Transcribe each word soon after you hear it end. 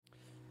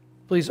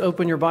Please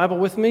open your Bible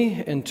with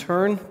me and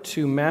turn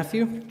to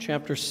Matthew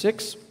chapter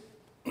 6.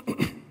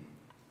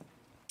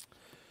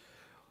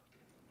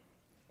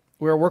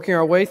 We are working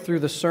our way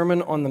through the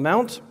Sermon on the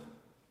Mount.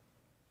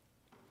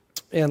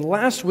 And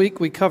last week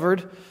we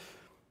covered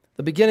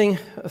the beginning,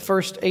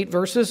 first 8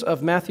 verses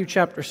of Matthew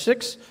chapter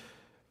 6,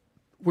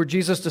 where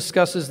Jesus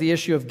discusses the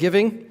issue of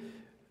giving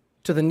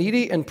to the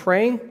needy and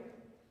praying.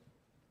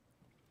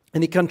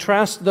 And he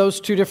contrasts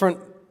those two different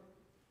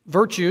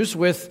virtues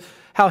with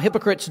how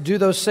hypocrites do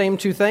those same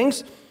two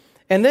things.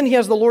 And then he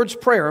has the Lord's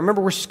Prayer.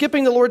 Remember, we're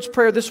skipping the Lord's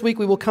Prayer this week.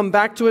 We will come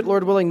back to it,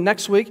 Lord willing,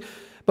 next week.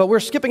 But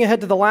we're skipping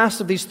ahead to the last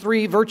of these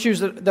 3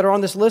 virtues that are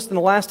on this list, and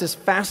the last is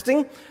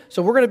fasting.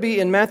 So we're going to be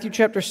in Matthew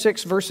chapter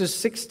 6, verses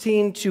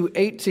 16 to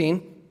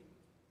 18.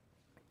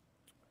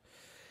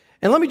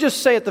 And let me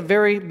just say at the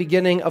very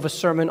beginning of a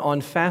sermon on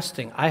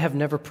fasting, I have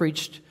never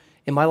preached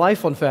in my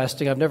life on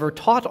fasting. I've never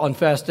taught on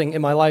fasting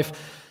in my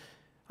life.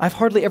 I've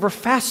hardly ever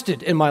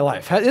fasted in my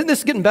life. Isn't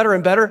this getting better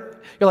and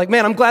better? You're like,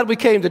 man, I'm glad we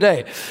came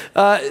today.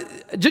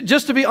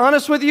 Just to be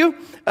honest with you,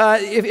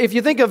 if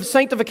you think of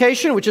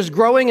sanctification, which is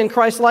growing in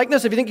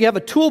Christ-likeness, if you think you have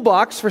a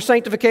toolbox for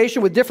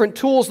sanctification with different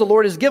tools the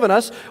Lord has given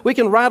us, we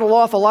can rattle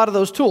off a lot of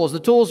those tools. The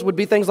tools would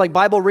be things like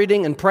Bible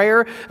reading and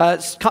prayer,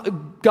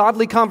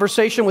 godly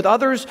conversation with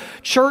others,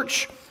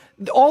 church,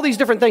 all these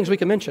different things we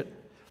can mention.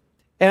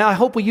 And I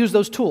hope we use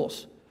those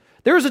tools.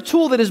 There is a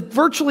tool that is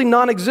virtually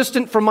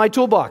non-existent from my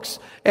toolbox,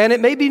 and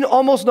it may be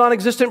almost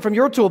non-existent from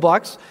your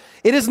toolbox.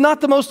 It is not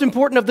the most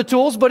important of the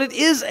tools, but it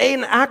is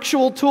an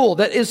actual tool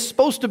that is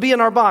supposed to be in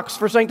our box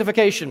for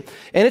sanctification,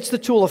 and it's the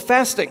tool of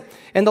fasting.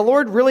 And the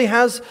Lord really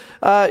has,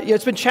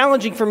 it's been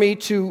challenging for me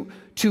to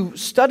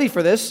study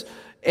for this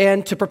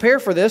and to prepare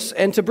for this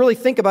and to really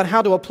think about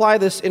how to apply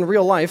this in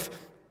real life.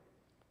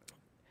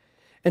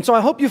 And so I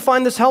hope you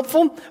find this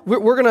helpful.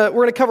 We're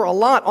gonna cover a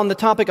lot on the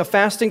topic of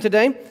fasting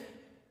today.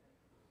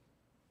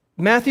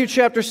 Matthew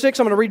chapter 6,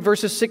 I'm going to read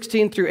verses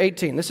 16 through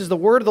 18. This is the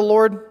word of the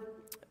Lord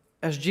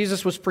as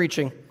Jesus was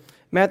preaching.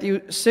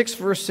 Matthew 6,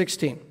 verse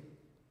 16.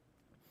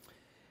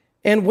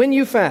 And when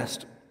you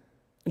fast,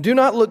 do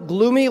not look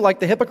gloomy like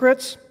the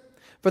hypocrites,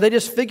 for they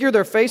disfigure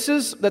their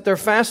faces, that their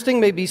fasting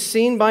may be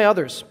seen by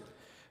others.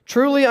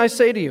 Truly I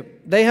say to you,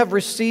 they have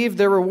received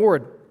their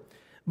reward.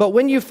 But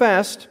when you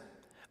fast,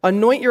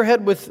 anoint your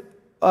head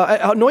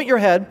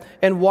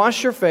and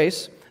wash your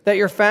face, that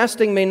your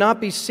fasting may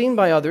not be seen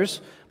by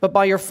others, but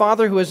by your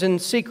Father who is in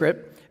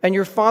secret, and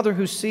your Father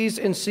who sees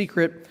in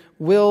secret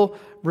will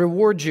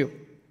reward you.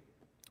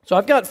 So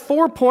I've got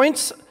 4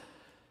 points.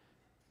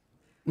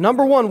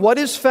 Number 1, what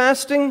is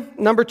fasting?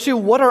 Number 2,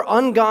 what are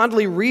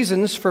ungodly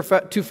reasons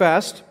to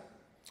fast?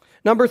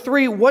 Number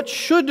 3, why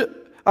should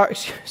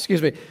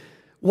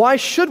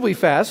we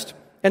fast?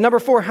 And number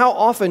 4, how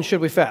often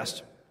should we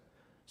fast?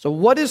 So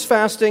what is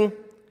fasting?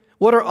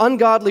 What are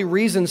ungodly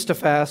reasons to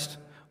fast?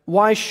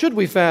 Why should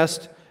we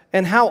fast?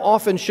 And how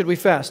often should we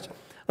fast?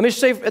 Let me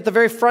just say at the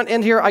very front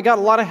end here, I got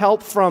a lot of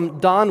help from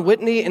Don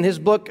Whitney in his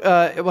book.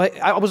 I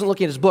wasn't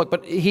looking at his book,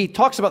 but he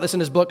talks about this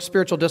in his book,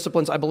 Spiritual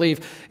Disciplines, I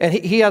believe. And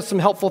he has some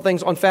helpful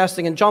things on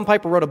fasting. And John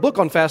Piper wrote a book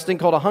on fasting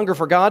called A Hunger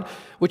for God,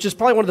 which is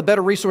probably one of the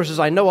better resources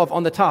I know of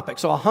on the topic.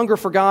 So A Hunger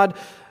for God,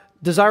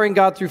 Desiring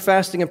God Through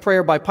Fasting and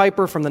Prayer by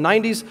Piper from the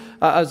 90s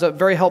is a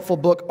very helpful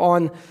book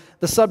on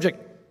the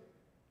subject.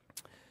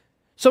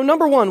 So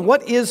number 1,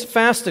 what is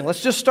fasting?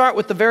 Let's just start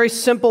with the very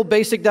simple,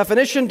 basic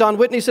definition. Don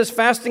Whitney says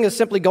fasting is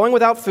simply going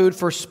without food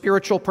for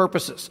spiritual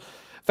purposes.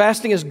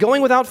 Fasting is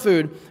going without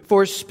food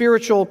for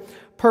spiritual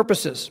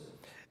purposes.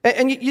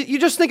 And you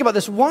just think about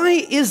this. Why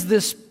is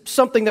this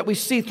something that we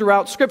see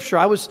throughout Scripture?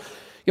 I was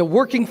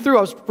working through,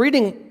 I was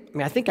reading,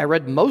 I think I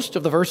read most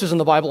of the verses in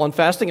the Bible on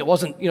fasting. It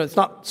wasn't, it's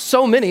not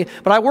so many,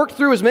 but I worked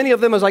through as many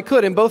of them as I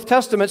could in both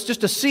Testaments just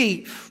to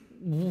see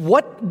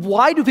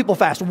why do people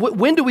fast?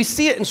 When do we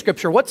see it in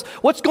Scripture?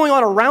 What's going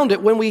on around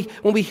it when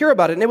we hear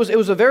about it? And it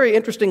was a very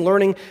interesting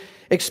learning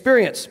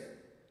experience.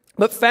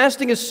 But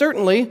fasting is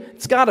certainly,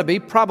 it's got to be,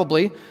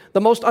 probably,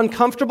 the most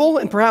uncomfortable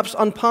and perhaps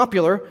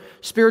unpopular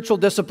spiritual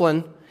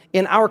discipline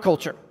in our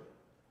culture.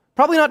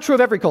 Probably not true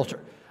of every culture,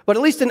 but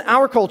at least in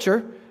our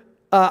culture,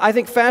 I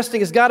think fasting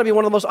has got to be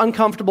one of the most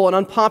uncomfortable and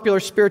unpopular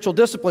spiritual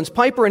disciplines.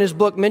 Piper in his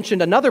book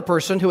mentioned another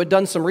person who had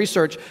done some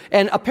research,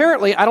 and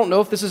apparently, I don't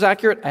know if this is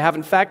accurate, I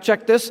haven't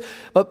fact-checked this,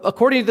 but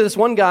according to this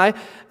one guy,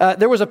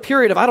 there was a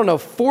period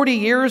of, 40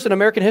 years in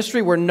American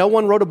history where no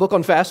one wrote a book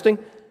on fasting.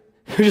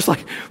 It was just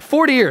like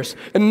 40 years,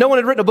 and no one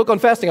had written a book on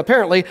fasting,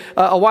 apparently,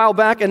 a while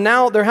back, and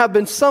now there have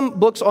been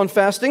some books on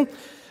fasting.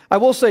 I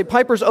will say,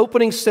 Piper's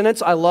opening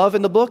sentence I love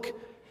in the book.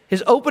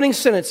 His opening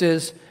sentence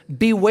is,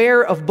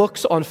 "Beware of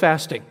books on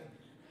fasting,"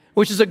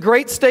 which is a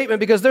great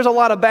statement because there's a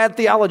lot of bad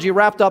theology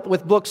wrapped up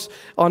with books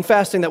on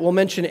fasting that we'll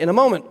mention in a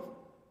moment.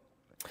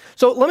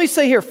 So let me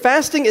say here,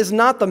 fasting is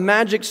not the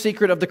magic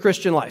secret of the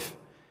Christian life.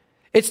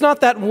 It's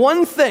not that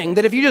one thing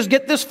that if you just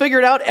get this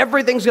figured out,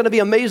 everything's going to be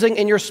amazing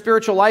in your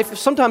spiritual life.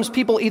 Sometimes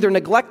people either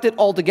neglect it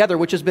altogether,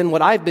 which has been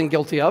what I've been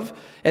guilty of,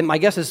 and my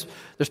guess is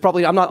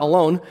I'm not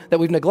alone, that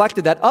we've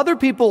neglected that. Other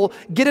people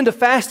get into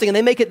fasting and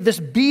they make it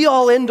this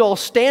be-all, end-all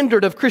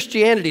standard of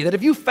Christianity, that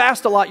if you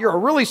fast a lot, you're a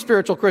really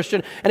spiritual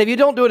Christian, and if you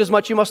don't do it as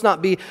much, you must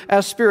not be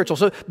as spiritual.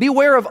 So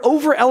beware of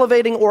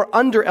over-elevating or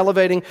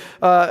undervaluing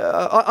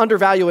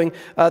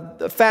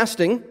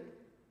fasting.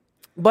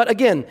 But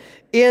again,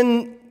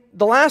 in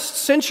the last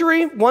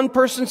century, one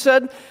person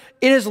said,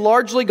 it has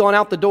largely gone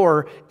out the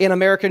door in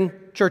American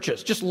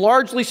churches. Just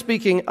largely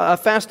speaking,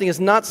 fasting is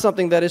not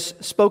something that is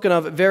spoken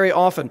of very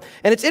often.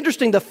 And it's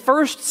interesting, the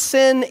first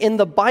sin in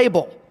the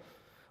Bible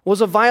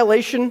was a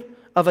violation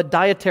of a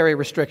dietary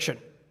restriction.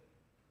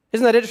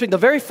 Isn't that interesting? The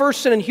very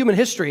first sin in human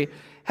history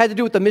had to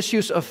do with the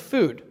misuse of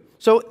food.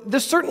 So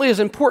this certainly is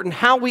important,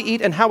 how we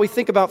eat and how we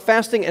think about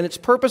fasting and its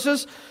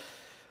purposes.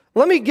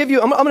 Let me give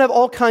you, I'm going to have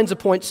all kinds of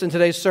points in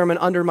today's sermon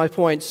under my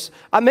points.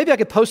 Maybe I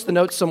could post the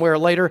notes somewhere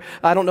later.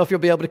 I don't know if you'll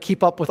be able to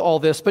keep up with all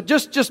this, but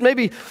just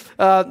maybe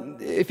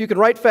if you can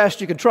write fast,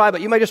 you can try, but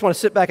you might just want to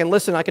sit back and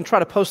listen. I can try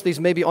to post these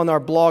maybe on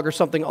our blog or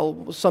something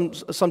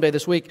someday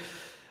this week.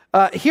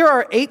 Here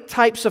are 8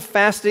 types of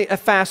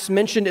fasts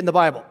mentioned in the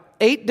Bible.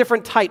 8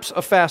 different types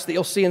of fasts that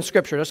you'll see in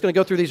Scripture. I'm just going to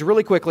go through these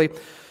really quickly.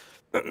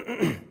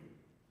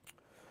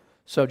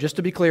 So just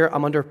to be clear,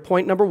 I'm under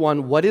point number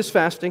 1. What is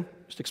fasting?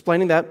 Just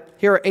explaining that.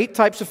 Here are 8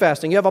 types of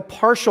fasting. You have a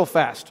partial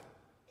fast.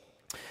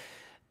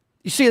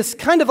 You see, it's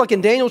kind of like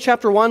in Daniel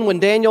chapter 1 when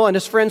Daniel and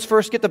his friends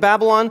first get to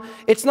Babylon.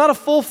 It's not a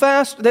full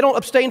fast. They don't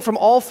abstain from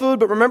all food,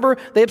 but remember,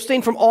 they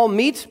abstain from all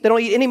meat. They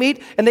don't eat any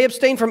meat, and they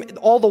abstain from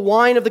all the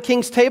wine of the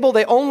king's table.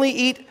 They only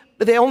eat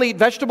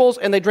vegetables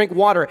and they drink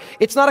water.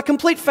 It's not a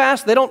complete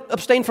fast. They don't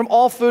abstain from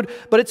all food,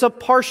 but it's a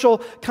partial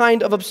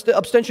kind of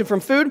abstention from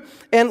food.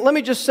 And let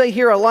me just say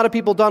here, a lot of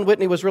people, Don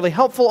Whitney was really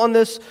helpful on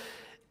this.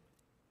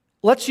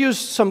 Let's use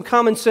some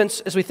common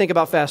sense as we think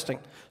about fasting.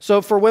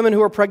 So for women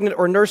who are pregnant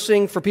or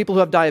nursing, for people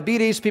who have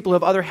diabetes, people who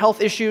have other health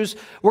issues,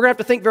 we're going to have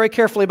to think very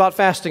carefully about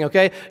fasting,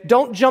 okay?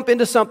 Don't jump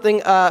into something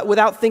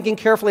without thinking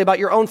carefully about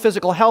your own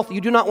physical health. You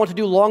do not want to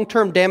do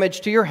long-term damage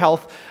to your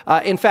health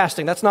in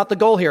fasting. That's not the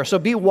goal here. So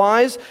be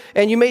wise,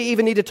 and you may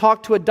even need to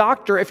talk to a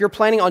doctor if you're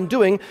planning on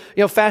doing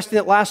fasting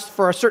that lasts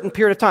for a certain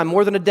period of time,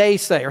 more than a day,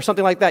 say, or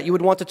something like that. You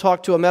would want to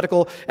talk to a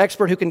medical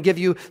expert who can give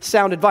you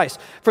sound advice.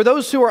 For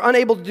those who are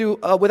unable to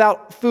do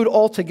without food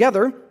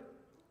altogether,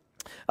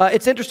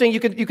 it's interesting, you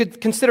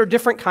could consider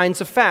different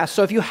kinds of fasts.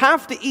 So if you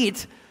have to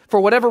eat for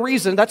whatever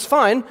reason, that's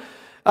fine.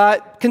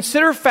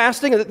 Consider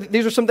fasting.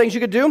 These are some things you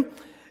could do.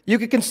 You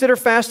could consider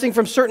fasting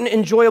from certain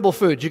enjoyable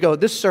foods. You go,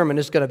 this sermon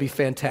is going to be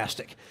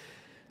fantastic.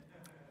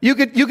 You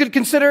could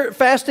consider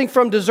fasting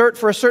from dessert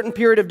for a certain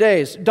period of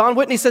days. Don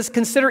Whitney says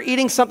consider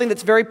eating something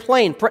that's very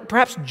plain,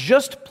 perhaps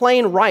just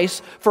plain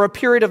rice for a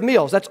period of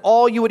meals. That's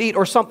all you would eat,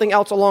 or something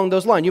else along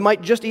those lines. You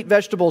might just eat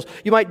vegetables.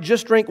 You might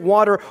just drink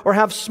water or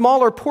have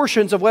smaller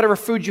portions of whatever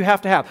food you have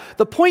to have.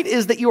 The point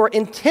is that you are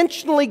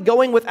intentionally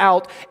going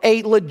without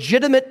a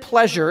legitimate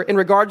pleasure in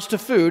regards to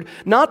food,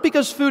 not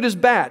because food is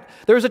bad.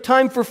 There's a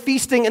time for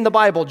feasting in the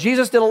Bible.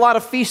 Jesus did a lot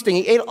of feasting.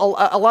 He ate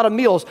a lot of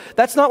meals.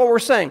 That's not what we're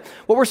saying.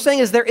 What we're saying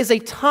is there is a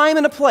time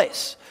and a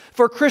place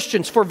for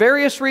Christians, for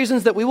various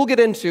reasons that we will get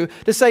into,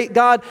 to say,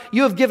 God,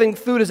 you have given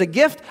food as a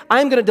gift.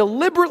 I'm going to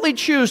deliberately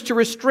choose to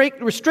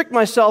restrict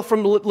myself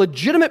from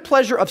legitimate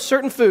pleasure of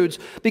certain foods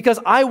because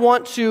I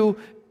want to,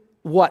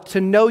 to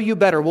know you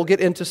better. We'll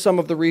get into some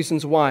of the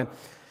reasons why.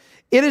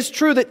 It is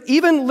true that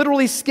even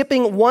literally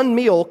skipping one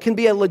meal can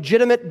be a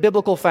legitimate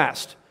biblical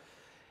fast.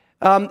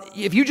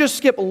 If you just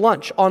skip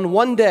lunch on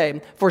one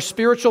day for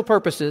spiritual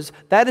purposes,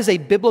 that is a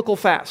biblical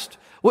fast.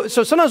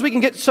 So sometimes we can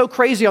get so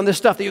crazy on this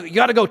stuff that you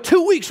got to go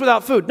 2 weeks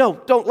without food. No,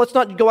 don't. Let's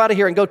not go out of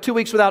here and go 2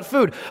 weeks without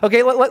food.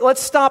 Okay,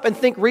 let's stop and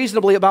think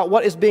reasonably about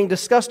what is being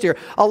discussed here.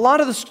 A lot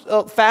of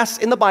the fasts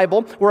in the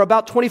Bible were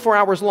about 24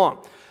 hours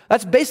long.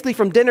 That's basically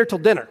from dinner till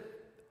dinner,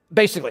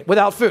 basically,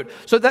 without food.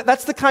 So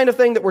that's the kind of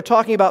thing that we're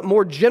talking about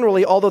more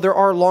generally, although there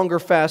are longer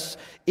fasts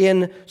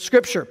in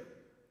Scripture.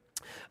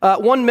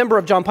 One member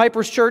of John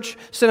Piper's church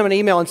sent him an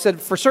email and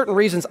said, for certain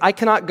reasons, I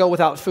cannot go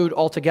without food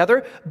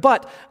altogether,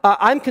 but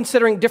I'm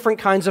considering different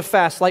kinds of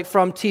fasts, like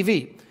from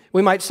TV.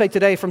 We might say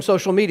today from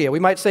social media. We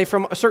might say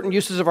from certain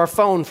uses of our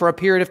phone for a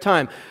period of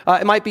time.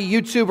 It might be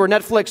YouTube or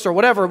Netflix or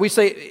whatever. We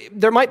say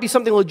there might be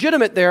something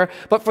legitimate there,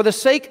 but for the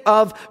sake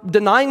of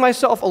denying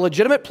myself a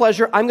legitimate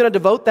pleasure, I'm going to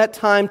devote that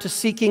time to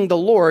seeking the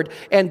Lord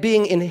and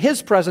being in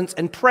His presence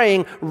and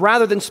praying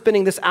rather than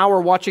spending this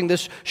hour watching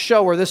this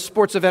show or this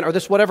sports event or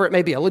this whatever it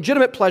may be. A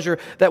legitimate pleasure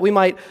that we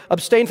might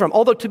abstain from.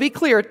 Although to be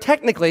clear,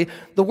 technically,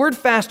 the word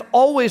fast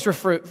always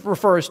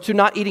refers to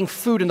not eating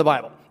food in the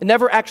Bible. It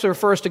never actually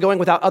refers to going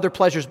without other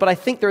pleasures, but I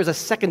think there is a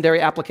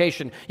secondary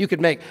application you could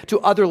make to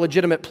other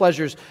legitimate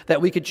pleasures that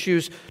we could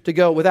choose to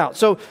go without.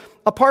 So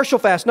a partial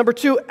fast. Number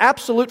 2,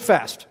 absolute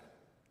fast.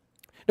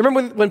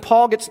 Remember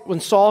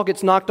when Saul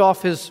gets knocked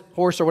off his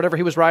horse or whatever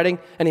he was riding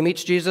and he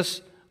meets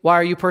Jesus? Why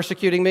are you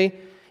persecuting me?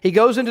 He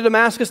goes into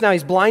Damascus, now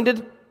he's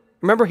blinded.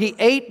 Remember, he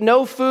ate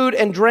no food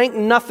and drank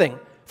nothing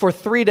for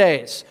 3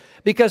 days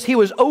because he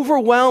was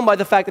overwhelmed by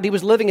the fact that he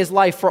was living his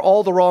life for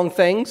all the wrong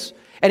things.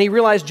 And he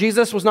realized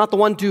Jesus was not the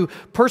one to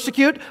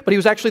persecute, but he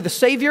was actually the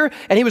Savior.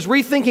 And he was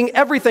rethinking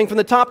everything from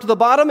the top to the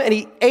bottom, and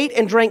he ate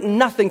and drank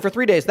nothing for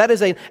 3 days. That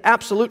is an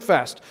absolute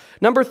fast.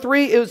 Number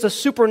 3 is a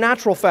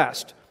supernatural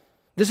fast.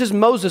 This is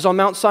Moses on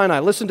Mount Sinai.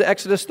 Listen to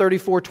Exodus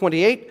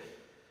 34:28.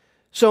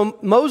 So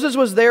Moses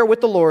was there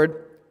with the Lord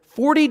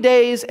 40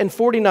 days and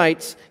 40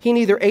 nights. He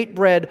neither ate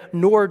bread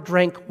nor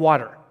drank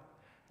water.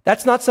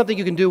 That's not something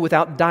you can do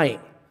without dying.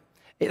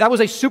 That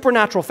was a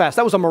supernatural fast.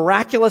 That was a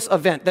miraculous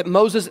event that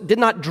Moses did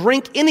not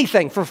drink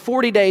anything for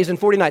 40 days and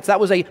 40 nights. That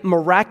was a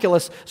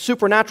miraculous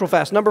supernatural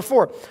fast. Number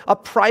 4, a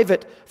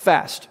private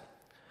fast.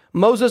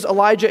 Moses,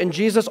 Elijah, and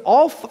Jesus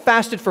all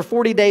fasted for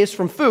 40 days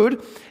from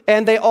food,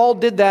 and they all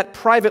did that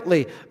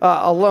privately,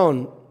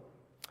 alone.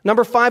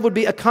 Number 5 would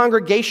be a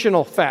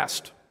congregational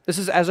fast. This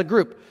is as a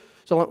group.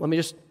 So let me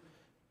just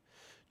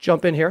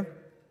jump in here.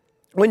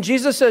 When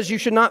Jesus says you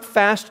should not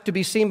fast to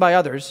be seen by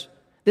others,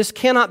 this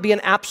cannot be an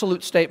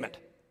absolute statement.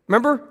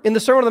 Remember, in the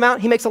Sermon on the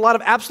Mount, he makes a lot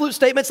of absolute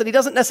statements that he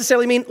doesn't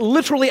necessarily mean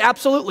literally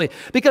absolutely,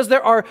 because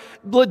there are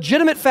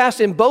legitimate fasts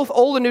in both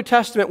Old and New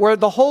Testament where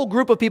the whole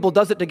group of people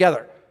does it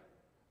together.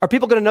 Are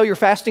people going to know you're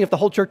fasting if the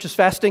whole church is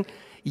fasting?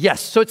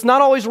 Yes. So it's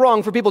not always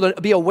wrong for people to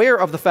be aware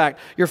of the fact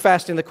you're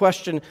fasting. The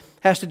question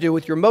has to do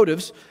with your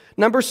motives.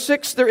 Number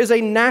 6, there is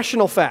a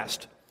national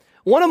fast.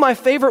 One of my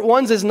favorite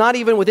ones is not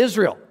even with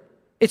Israel.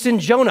 It's in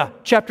Jonah,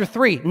 chapter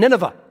 3,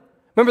 Nineveh.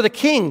 Remember, the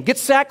king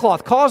gets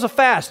sackcloth, calls a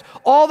fast.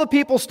 All the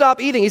people stop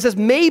eating. He says,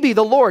 maybe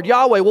the Lord,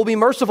 Yahweh, will be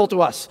merciful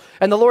to us.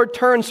 And the Lord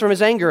turns from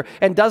his anger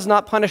and does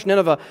not punish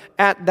Nineveh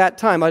at that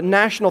time. A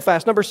national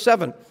fast. Number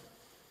 7,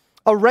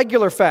 a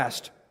regular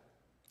fast.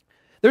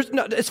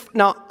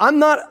 Now, I'm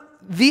not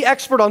the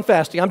expert on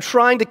fasting. I'm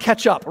trying to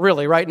catch up,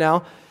 really, right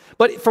now.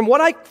 But from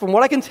what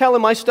I can tell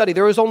in my study,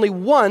 there is only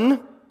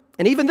one,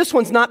 and even this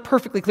one's not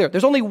perfectly clear.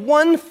 There's only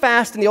one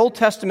fast in the Old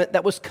Testament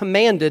that was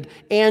commanded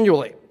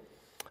annually.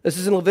 This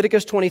is in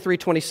Leviticus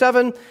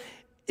 23:27.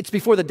 It's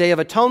before the Day of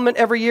Atonement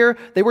every year.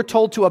 They were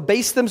told to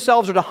abase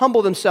themselves or to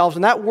humble themselves,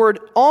 and that word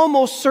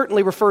almost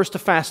certainly refers to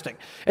fasting.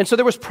 And so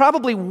there was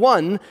probably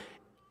one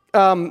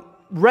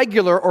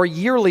regular or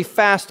yearly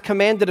fast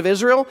commanded of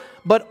Israel,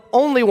 but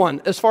only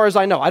one, as far as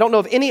I know. I don't know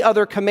of any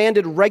other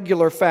commanded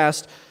regular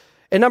fast.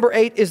 And number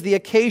 8 is the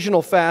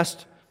occasional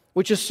fast,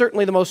 which is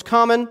certainly the most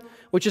common,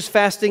 which is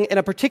fasting in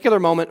a particular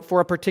moment for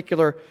a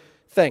particular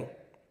thing.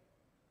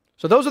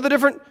 So those are the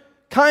different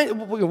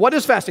what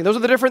is fasting? Those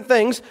are the different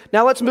things.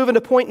 Now let's move into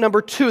point number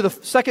 2, the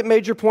second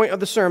major point of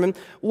the sermon.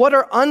 What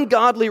are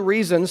ungodly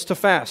reasons to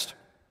fast?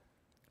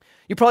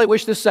 You probably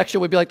wish this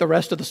section would be like the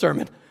rest of the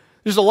sermon.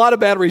 There's a lot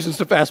of bad reasons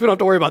to fast. We don't have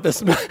to worry about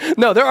this.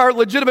 No, there are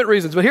legitimate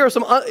reasons, but here are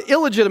some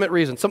illegitimate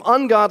reasons, some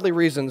ungodly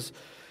reasons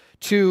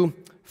to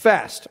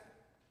fast.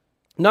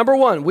 Number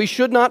 1, we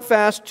should not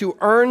fast to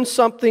earn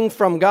something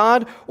from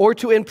God or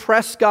to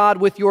impress God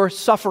with your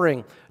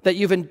suffering that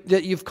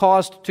you've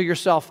caused to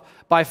yourself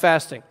by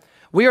fasting.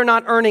 We are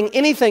not earning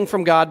anything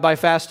from God by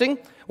fasting.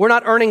 We're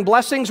not earning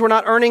blessings. We're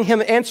not earning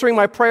Him answering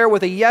my prayer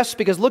with a yes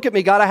because, look at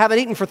me, God, I haven't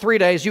eaten for 3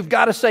 days. You've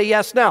got to say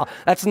yes now.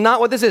 That's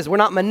not what this is. We're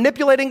not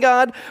manipulating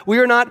God. We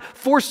are not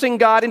forcing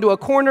God into a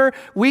corner.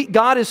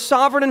 God is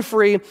sovereign and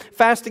free.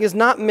 Fasting is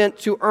not meant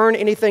to earn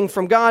anything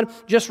from God.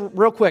 Just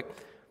real quick,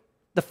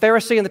 the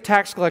Pharisee and the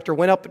tax collector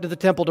went up to the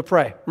temple to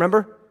pray.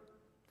 Remember?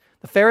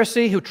 The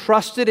Pharisee who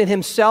trusted in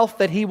himself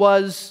that he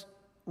was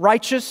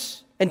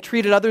righteous and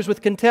treated others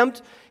with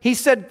contempt. He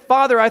said,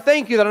 Father, I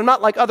thank you that I'm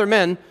not like other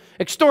men,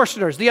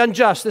 extortioners, the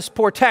unjust, this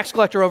poor tax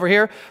collector over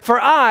here, for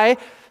I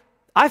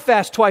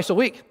fast twice a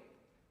week.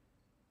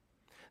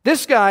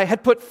 This guy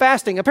had put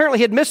fasting, apparently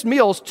he had missed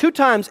meals 2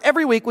 times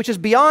every week, which is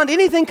beyond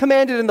anything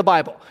commanded in the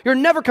Bible. You're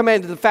never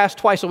commanded to fast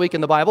twice a week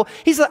in the Bible.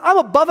 He said, I'm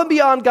above and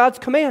beyond God's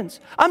commands.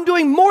 I'm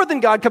doing more than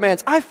God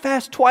commands. I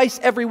fast twice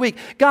every week.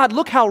 God,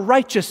 look how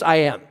righteous I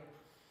am.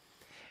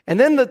 And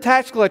then the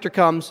tax collector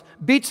comes,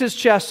 beats his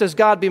chest, says,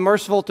 God, be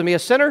merciful to me, a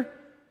sinner.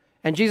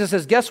 And Jesus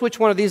says, guess which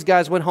one of these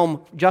guys went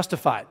home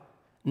justified?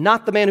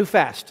 Not the man who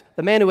fasts,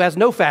 the man who has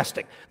no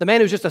fasting, the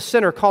man who's just a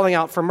sinner calling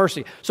out for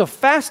mercy. So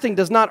fasting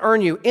does not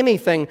earn you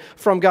anything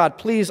from God.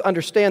 Please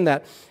understand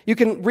that. You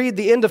can read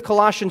the end of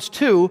Colossians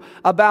 2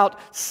 about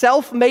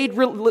self-made,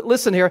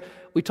 listen here,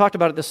 we talked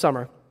about it this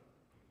summer.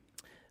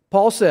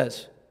 Paul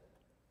says,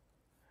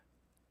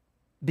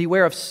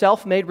 beware of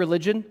self-made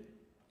religion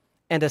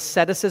and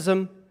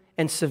asceticism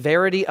and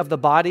severity of the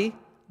body.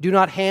 Do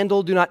not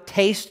handle, do not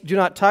taste, do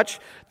not touch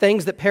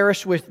things that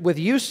perish with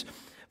use.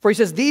 For he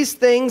says, these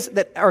things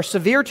that are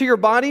severe to your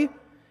body,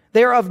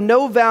 they are of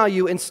no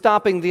value in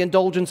stopping the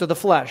indulgence of the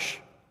flesh.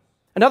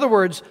 In other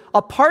words,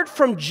 apart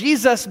from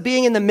Jesus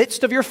being in the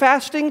midst of your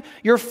fasting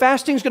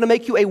is going to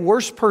make you a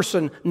worse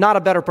person, not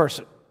a better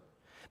person.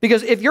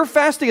 Because if your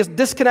fasting is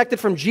disconnected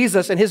from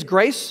Jesus and His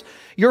grace,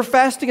 your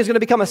fasting is going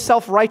to become a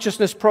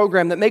self-righteousness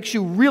program that makes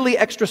you really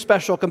extra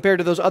special compared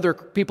to those other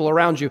people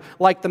around you,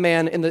 like the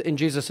man in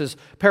Jesus'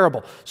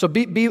 parable. So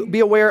be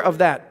aware of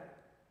that.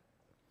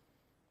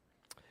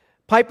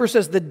 Piper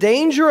says, the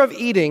danger of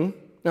eating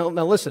Now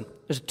listen,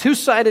 there's a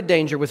two-sided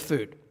danger with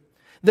food.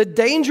 The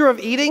danger of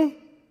eating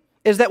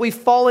is that we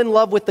fall in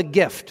love with the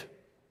gift,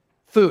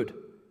 food.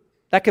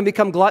 That can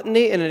become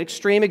gluttony in an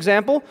extreme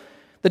example.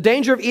 The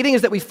danger of eating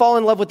is that we fall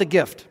in love with the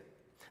gift.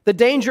 The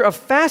danger of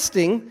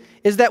fasting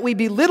is that we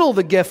belittle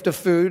the gift of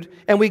food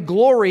and we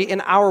glory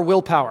in our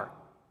willpower.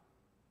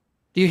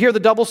 Do you hear the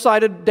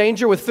double-sided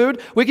danger with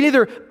food? We can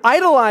either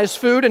idolize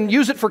food and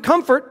use it for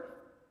comfort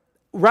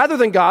rather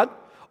than God,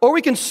 or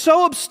we can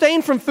so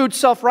abstain from food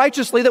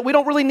self-righteously that we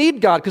don't really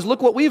need God, because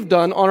look what we've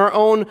done on our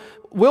own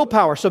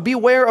willpower. So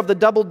beware of the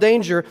double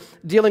danger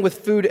dealing with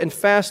food and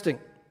fasting.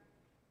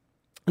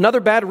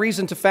 Another bad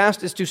reason to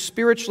fast is to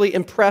spiritually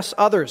impress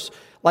others.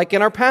 Like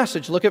in our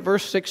passage, look at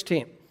verse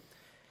 16.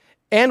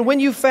 And when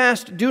you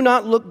fast, do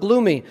not look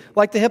gloomy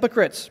like the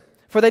hypocrites,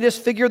 for they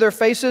disfigure their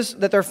faces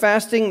that their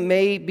fasting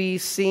may be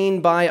seen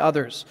by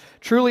others.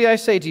 Truly I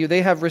say to you,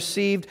 they have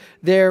received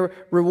their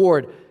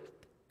reward.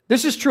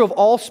 This is true of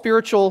all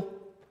spiritual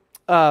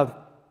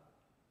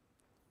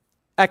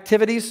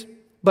activities,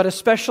 but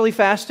especially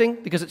fasting,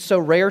 because it's so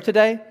rare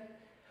today.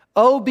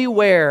 Oh,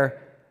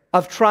 beware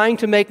of trying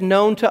to make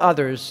known to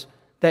others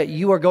that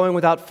you are going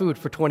without food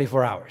for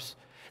 24 hours.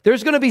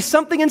 There's going to be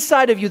something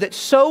inside of you that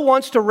so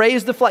wants to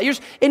raise the flag. You're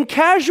just, in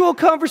casual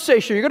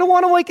conversation, you're going to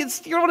want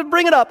to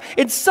bring it up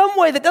in some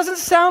way that doesn't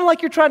sound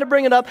like you're trying to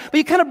bring it up, but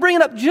you kind of bring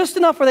it up just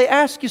enough where they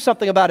ask you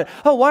something about it.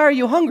 Oh, why are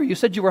you hungry? You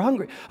said you were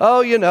hungry.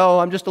 Oh,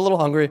 I'm just a little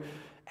hungry.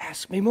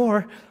 Ask me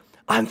more.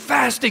 I'm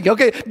fasting.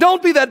 Okay,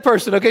 don't be that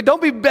person. Okay,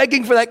 don't be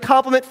begging for that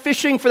compliment,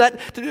 fishing for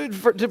that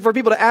for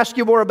people to ask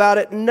you more about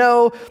it.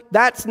 No,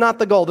 that's not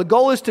the goal. The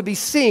goal is to be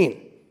seen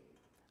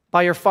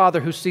by your Father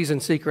who sees in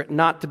secret,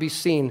 not to be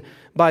seen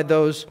by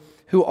those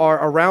who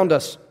are around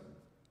us.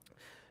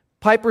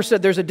 Piper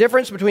said there's a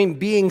difference between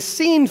being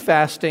seen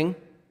fasting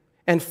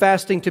and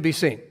fasting to be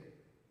seen.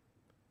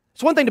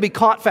 It's one thing to be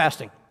caught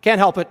fasting. Can't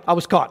help it. I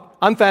was caught.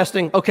 I'm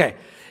fasting. Okay.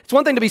 It's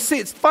one thing to be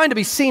seen. It's fine to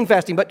be seen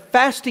fasting, but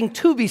fasting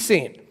to be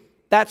seen,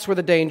 that's where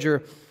the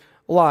danger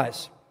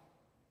lies.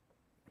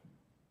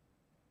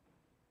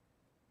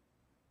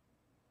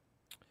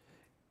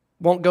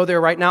 Won't go there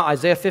right now.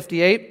 Isaiah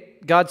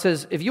 58. God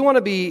says, if you want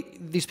to be,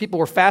 these people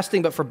were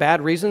fasting but for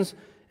bad reasons,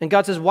 and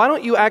God says, why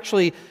don't you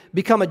actually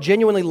become a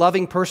genuinely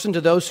loving person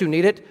to those who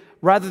need it,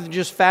 rather than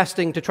just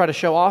fasting to try to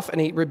show off,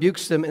 and he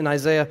rebukes them in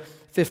Isaiah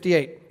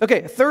 58.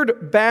 Okay,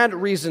 third bad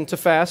reason to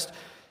fast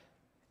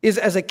is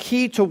as a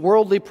key to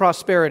worldly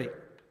prosperity.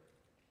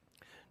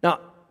 Now,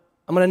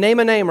 I'm going to name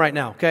a name right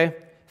now, okay?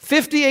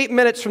 58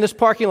 minutes from this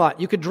parking lot,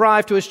 you could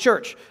drive to his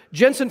church.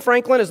 Jensen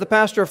Franklin is the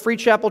pastor of Free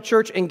Chapel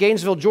Church in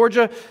Gainesville,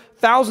 Georgia.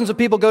 Thousands of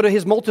people go to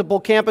his multiple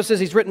campuses.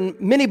 He's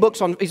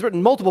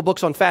written multiple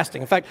books on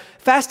fasting. In fact,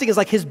 fasting is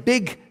like his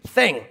big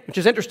thing, which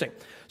is interesting.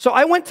 So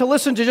I went to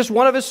listen to just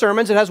one of his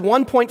sermons. It has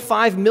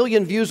 1.5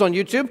 million views on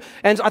YouTube,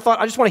 and I thought,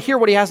 I just want to hear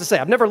what he has to say.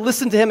 I've never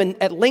listened to him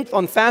at length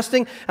on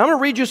fasting, and I'm going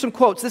to read you some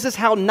quotes. This is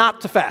how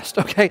not to fast,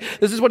 okay?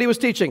 This is what he was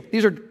teaching.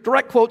 These are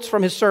direct quotes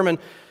from his sermon.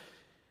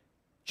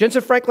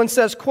 Jensen Franklin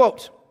says,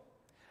 quote,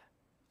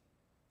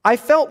 I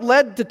felt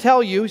led to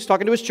tell you, he's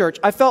talking to his church,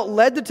 I felt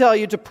led to tell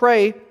you to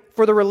pray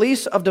for the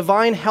release of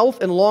divine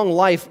health and long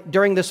life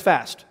during this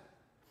fast.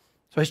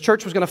 So his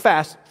church was going to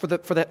fast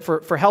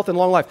for health and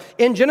long life.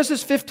 In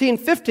Genesis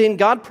 15:15,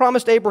 God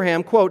promised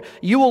Abraham, quote,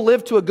 you will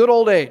live to a good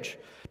old age.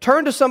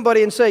 Turn to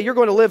somebody and say, you're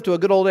going to live to a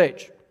good old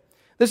age.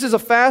 This is a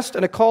fast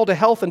and a call to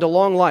health and to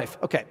long life.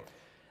 Okay,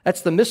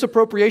 that's the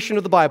misappropriation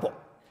of the Bible.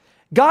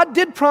 God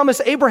did promise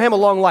Abraham a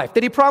long life.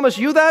 Did he promise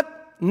you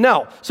that?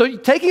 No. So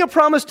taking a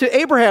promise to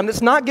Abraham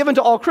that's not given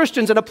to all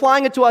Christians and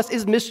applying it to us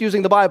is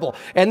misusing the Bible.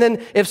 And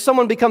then if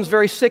someone becomes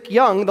very sick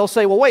young, they'll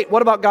say, well, wait,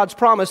 what about God's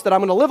promise that I'm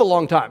going to live a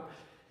long time?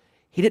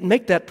 He didn't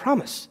make that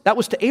promise. That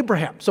was to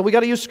Abraham. So we got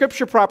to use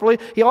Scripture properly.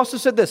 He also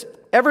said this,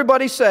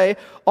 everybody say,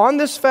 on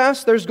this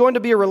fast, there's going to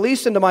be a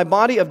release into my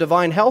body of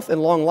divine health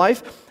and long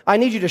life. I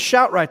need you to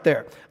shout right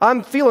there.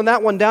 I'm feeling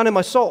that one down in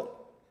my soul.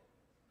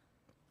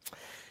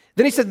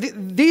 Then he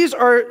said, these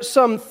are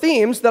some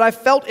themes that I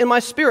felt in my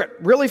spirit,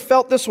 really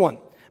felt this one.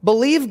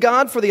 Believe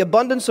God for the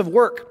abundance of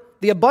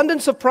work, the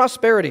abundance of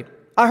prosperity.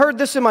 I heard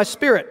this in my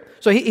spirit.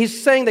 So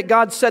he's saying that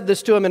God said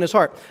this to him in his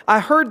heart. I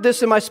heard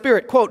this in my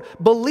spirit, quote,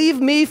 believe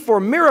me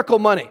for miracle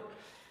money.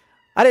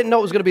 I didn't know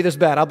it was going to be this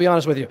bad, I'll be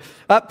honest with you.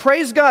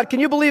 Praise God. Can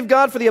you believe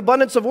God for the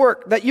abundance of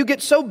work, that you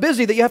get so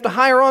busy that you have to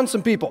hire on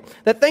some people,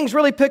 that things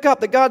really pick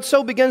up, that God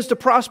so begins to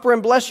prosper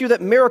and bless you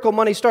that miracle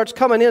money starts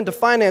coming in to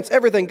finance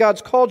everything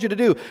God's called you to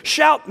do.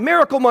 Shout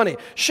miracle money.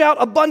 Shout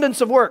abundance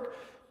of work.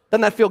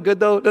 Doesn't that feel good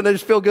though? Doesn't that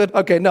just feel good?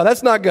 Okay, no,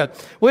 that's not good.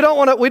 We don't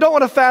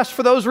want to fast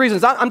for those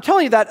reasons. I'm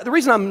telling you that the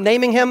reason I'm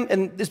naming him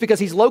is because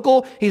he's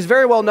local, he's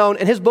very well known,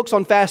 and his books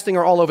on fasting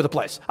are all over the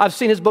place. I've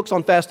seen his books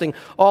on fasting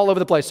all over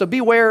the place. So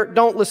beware,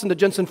 don't listen to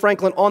Jensen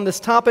Franklin on this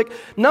topic.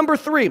 Number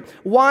 3,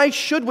 why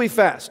should we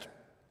fast?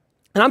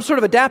 And I'm sort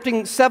of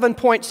adapting 7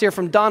 points here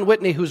from Don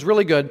Whitney, who's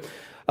really good.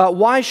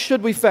 Why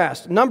should we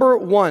fast? Number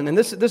 1, and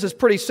this is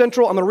pretty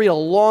central. I'm going to read a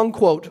long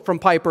quote from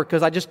Piper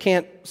because I just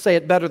can't say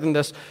it better than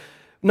this.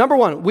 Number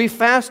 1, we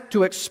fast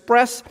to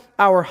express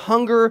our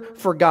hunger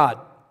for God.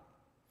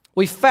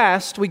 We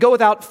fast, we go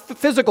without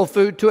physical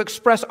food to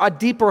express a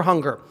deeper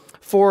hunger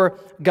for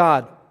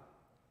God.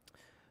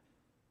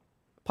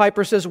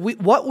 Piper says,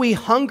 what we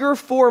hunger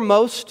for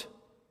most,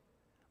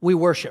 we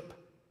worship.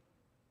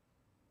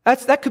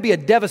 That could be a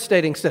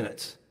devastating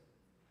sentence.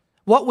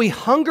 What we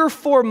hunger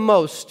for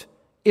most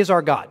is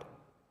our God.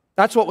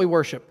 That's what we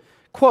worship.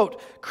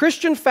 Quote,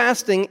 Christian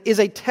fasting is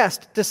a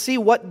test to see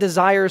what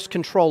desires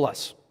control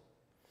us.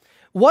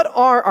 What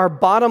are our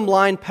bottom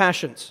line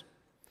passions?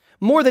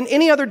 More than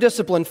any other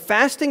discipline,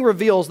 fasting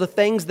reveals the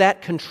things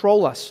that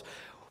control us.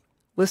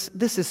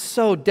 This is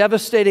so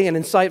devastating and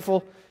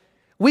insightful.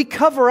 We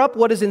cover up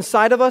what is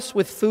inside of us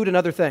with food and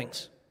other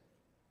things.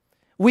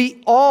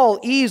 We all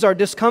ease our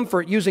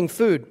discomfort using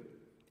food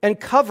and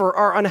cover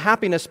our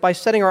unhappiness by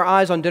setting our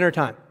eyes on dinner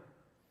time,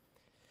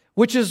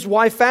 which is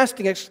why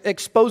fasting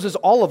exposes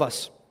all of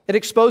us. It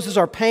exposes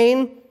our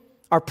pain,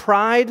 our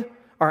pride,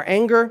 our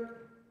anger.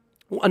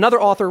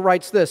 Another author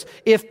writes this,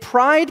 if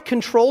pride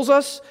controls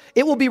us,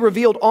 it will be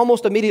revealed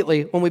almost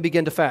immediately when we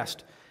begin to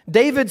fast.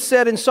 David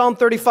said in Psalm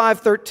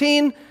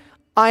 35:13,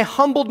 I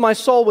humbled my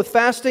soul with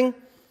fasting.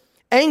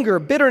 Anger,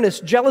 bitterness,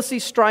 jealousy,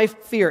 strife,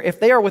 fear, if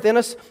they are within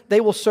us, they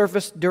will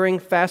surface during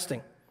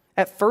fasting.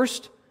 At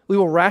first, we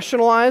will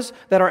rationalize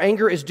that our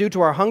anger is due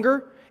to our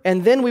hunger,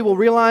 and then we will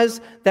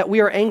realize that we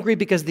are angry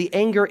because the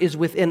anger is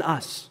within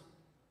us.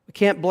 We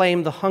can't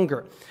blame the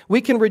hunger.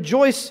 We can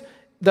rejoice,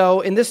 though,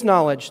 in this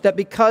knowledge that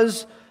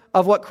because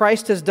of what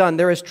Christ has done,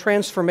 there is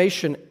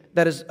transformation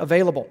that is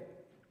available.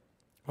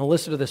 Well,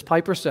 listen to this.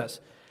 Piper says,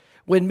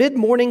 when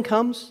mid-morning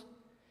comes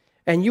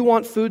and you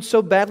want food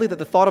so badly that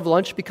the thought of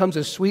lunch becomes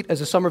as sweet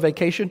as a summer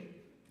vacation,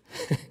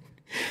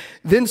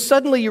 then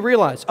suddenly you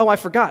realize, oh, I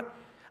forgot.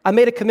 I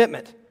made a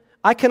commitment.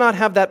 I cannot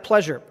have that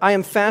pleasure. I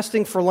am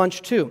fasting for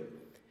lunch too.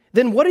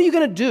 Then what are you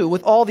going to do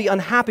with all the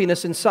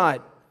unhappiness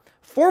inside?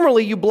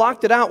 Formerly, you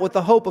blocked it out with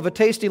the hope of a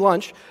tasty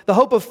lunch. The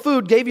hope of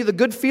food gave you the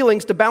good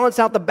feelings to balance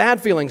out the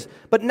bad feelings.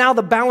 But now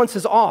the balance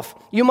is off.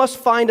 You must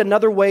find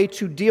another way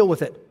to deal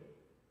with it.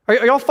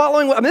 Are y'all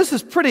following? I mean, this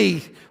is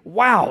pretty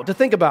wow to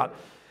think about.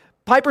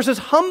 Piper says,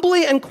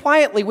 humbly and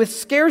quietly, with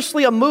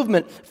scarcely a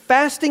movement,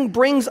 fasting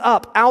brings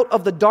up out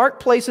of the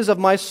dark places of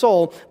my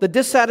soul the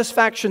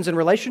dissatisfactions in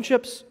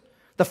relationships,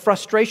 the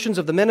frustrations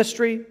of the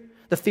ministry,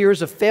 the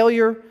fears of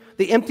failure,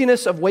 the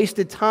emptiness of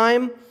wasted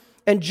time.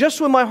 And just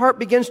when my heart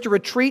begins to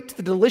retreat to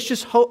the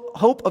delicious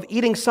hope of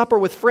eating supper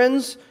with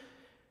friends,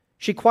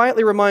 she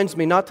quietly reminds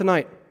me, not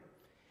tonight.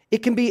 It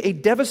can be a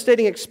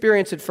devastating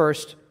experience at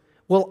first.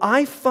 Will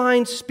I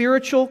find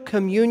spiritual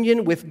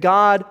communion with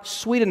God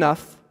sweet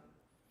enough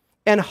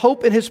and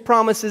hope in His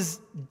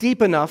promises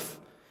deep enough,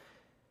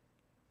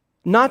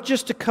 not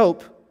just to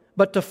cope,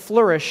 but to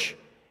flourish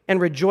and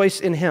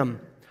rejoice in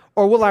Him?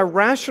 Or will I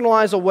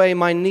rationalize away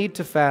my need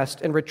to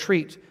fast and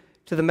retreat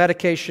to the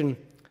medication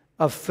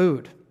of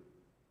food?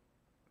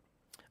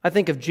 I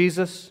think of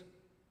Jesus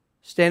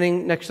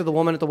standing next to the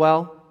woman at the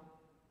well.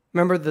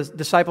 Remember, the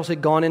disciples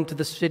had gone into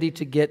the city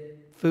to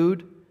get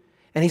food,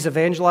 and He's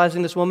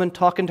evangelizing this woman,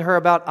 talking to her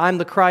about, I'm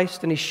the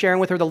Christ, and He's sharing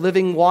with her the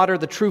living water,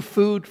 the true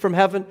food from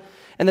heaven.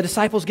 And the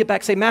disciples get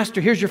back and say, Master,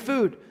 here's your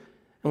food.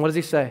 And what does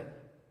He say?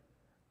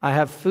 I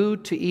have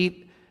food to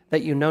eat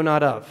that you know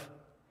not of.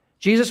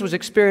 Jesus was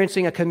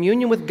experiencing a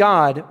communion with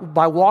God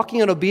by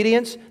walking in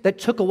obedience that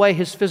took away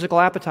His physical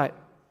appetite.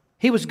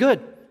 He was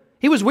good.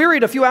 He was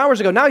wearied a few hours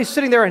ago. Now He's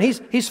sitting there and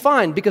he's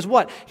fine because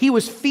what? He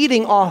was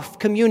feeding off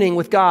communing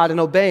with God and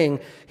obeying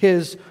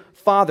His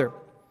Father.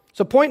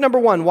 So point number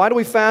one, why do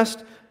we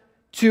fast?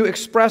 To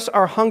express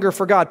our hunger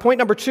for God. Point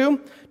number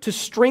two, to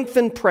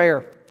strengthen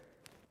prayer.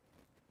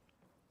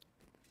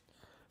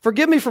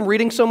 Forgive me from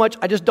reading so much.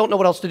 I just don't know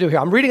what else to do here.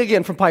 I'm reading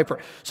again from Piper.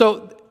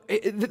 So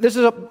this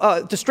is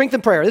to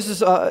strengthen prayer. This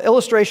is an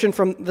illustration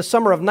from the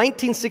summer of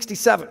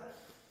 1967.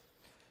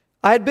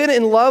 I had been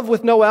in love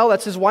with Noelle,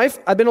 that's his wife.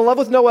 I'd been in love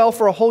with Noelle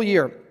for a whole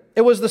year.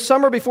 It was the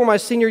summer before my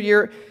senior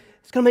year.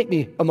 It's going to make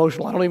me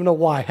emotional. I don't even know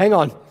why. Hang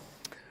on.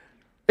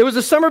 It was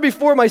the summer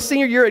before my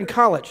senior year in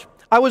college.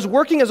 I was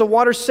working as a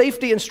water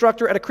safety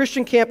instructor at a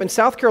Christian camp in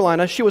South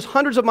Carolina. She was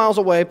hundreds of miles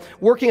away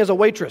working as a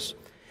waitress.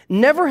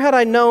 Never had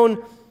I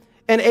known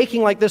an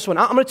aching like this one.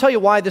 I'm going to tell you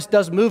why this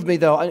does move me,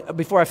 though,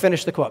 before I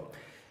finish the quote.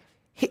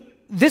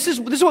 This is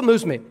what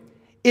moves me,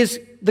 is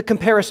the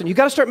comparison. You've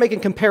got to start making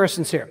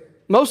comparisons here.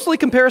 Mostly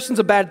comparison's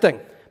a bad thing,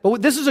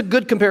 but this is a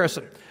good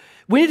comparison.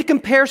 We need to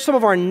compare some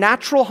of our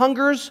natural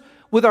hungers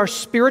with our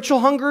spiritual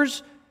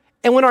hungers,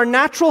 and when our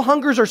natural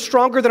hungers are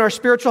stronger than our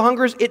spiritual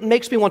hungers, it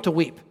makes me want to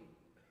weep.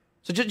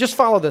 So just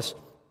follow this.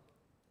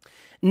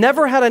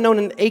 Never had I known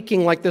an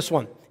aching like this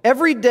one.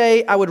 Every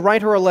day I would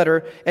write her a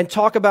letter and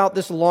talk about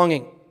this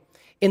longing.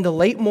 In the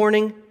late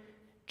morning,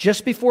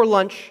 just before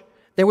lunch,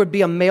 there would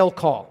be a mail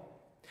call.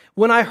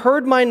 When I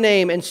heard my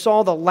name and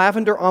saw the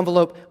lavender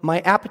envelope, my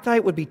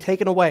appetite would be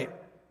taken away.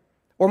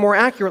 Or more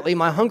accurately,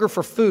 my hunger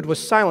for food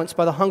was silenced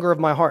by the hunger of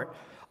my heart.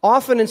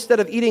 Often,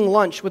 instead of eating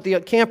lunch with the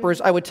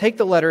campers, I would take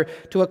the letter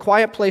to a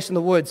quiet place in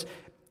the woods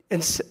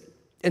and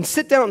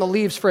sit down on the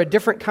leaves for a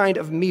different kind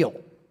of meal.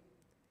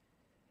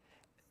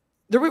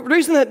 The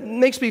reason that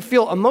makes me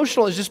feel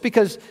emotional is just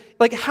because,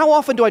 like, how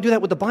often do I do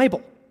that with the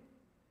Bible?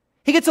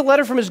 He gets a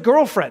letter from his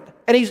girlfriend,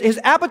 and his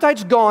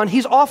appetite's gone.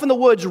 He's off in the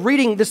woods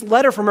reading this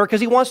letter from her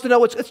because he wants to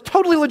know it's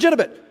totally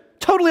legitimate.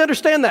 Totally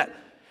understand that.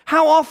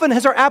 How often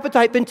has our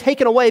appetite been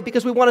taken away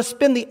because we want to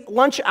spend the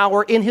lunch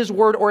hour in his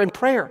word or in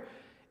prayer?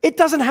 It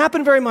doesn't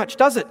happen very much,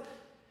 does it?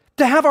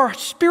 To have our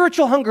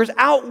spiritual hungers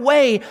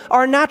outweigh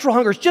our natural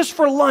hungers just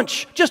for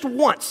lunch, just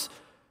once.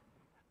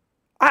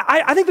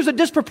 I think there's a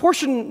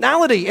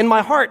disproportionality in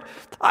my heart.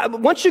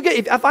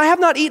 If I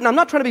have not eaten, I'm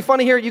not trying to be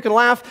funny here, you can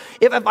laugh.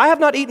 If I have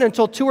not eaten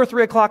until 2 or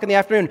 3 o'clock in the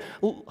afternoon,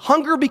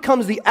 hunger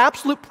becomes the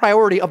absolute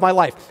priority of my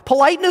life.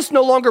 Politeness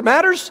no longer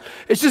matters.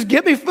 It's just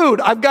get me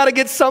food. I've got to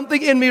get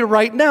something in me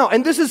right now.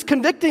 And this is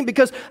convicting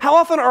because how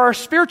often are our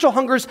spiritual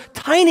hungers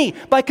tiny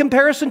by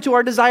comparison to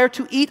our desire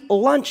to eat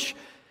lunch?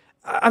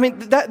 I mean,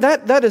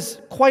 that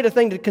is quite a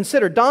thing to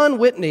consider. Don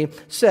Whitney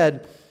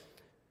said,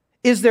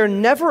 "Is there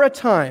never a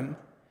time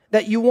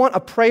that you want a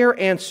prayer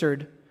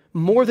answered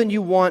more than you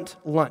want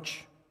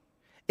lunch?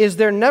 Is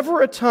there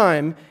never a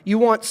time you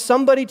want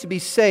somebody to be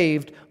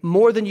saved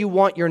more than you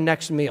want your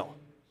next meal?"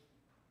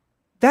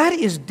 That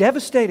is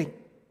devastating.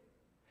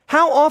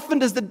 How often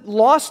does the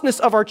lostness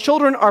of our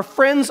children, our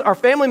friends, our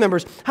family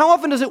members, how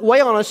often does it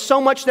weigh on us so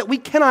much that we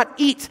cannot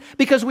eat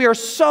because we are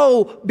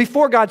so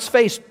before God's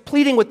face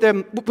pleading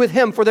with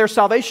Him for their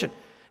salvation?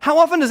 How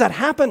often does that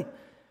happen?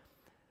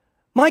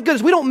 My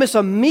goodness, we don't miss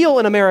a meal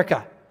in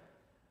America.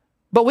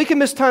 But we can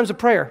miss times of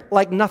prayer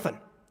like nothing.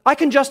 I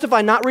can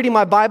justify not reading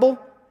my Bible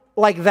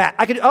like that.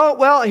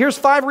 Here's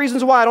 5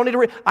 reasons why I don't need to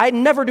read. I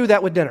never do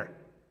that with dinner.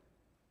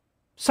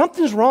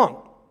 Something's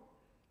wrong,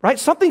 right?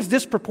 Something's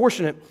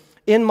disproportionate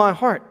in my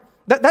heart.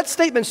 That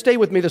statement stayed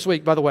with me this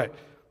week, by the way.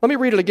 Let me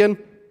read it again.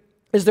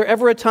 Is there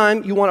ever a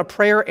time you want a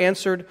prayer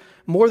answered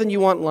more than you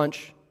want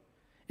lunch?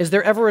 Is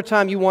there ever a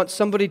time you want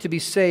somebody to be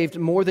saved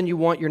more than you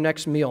want your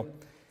next meal?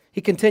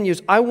 He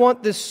continues, I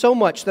want this so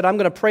much that I'm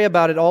going to pray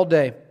about it all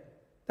day.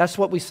 That's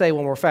what we say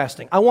when we're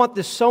fasting. I want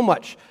this so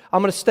much.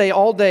 I'm going to stay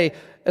all day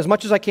as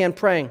much as I can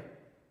praying.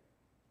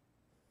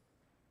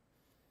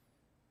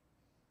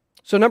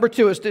 So number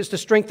 2 is to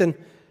strengthen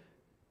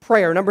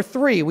prayer. Number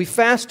 3, we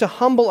fast to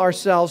humble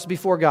ourselves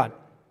before God.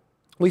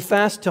 We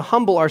fast to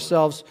humble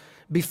ourselves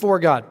before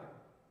God.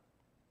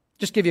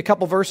 Just give you a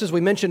couple verses. We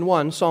mentioned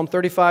one, Psalm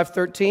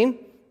 35:13.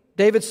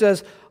 David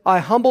says, I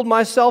humbled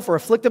myself or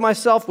afflicted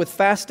myself with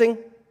fasting.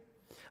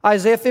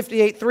 Isaiah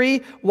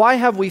 58:3, why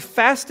have we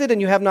fasted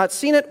and you have not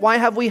seen it? Why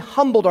have we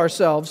humbled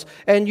ourselves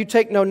and you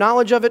take no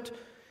knowledge of it?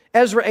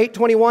 Ezra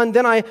 8:21,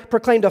 then I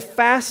proclaimed a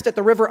fast at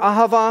the river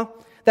Ahava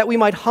that we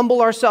might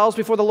humble ourselves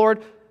before the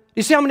Lord. Do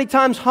you see how many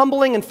times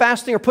humbling and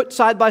fasting are put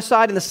side by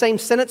side in the same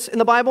sentence in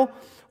the Bible?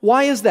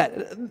 Why is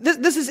that?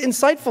 This is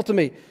insightful to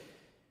me.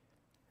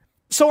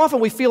 So often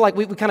we feel like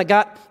we kind of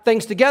got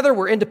things together,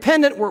 we're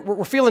independent,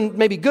 we're feeling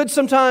maybe good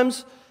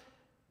sometimes,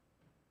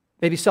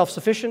 maybe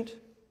self-sufficient.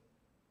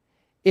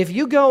 If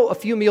you go a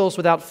few meals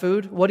without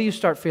food, what do you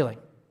start feeling?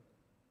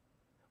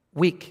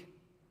 Weak.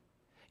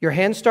 Your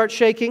hands start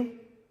shaking,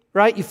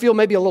 right? You feel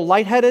maybe a little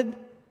lightheaded.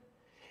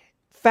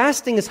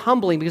 Fasting is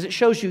humbling because it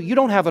shows you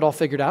don't have it all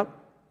figured out.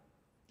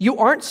 You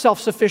aren't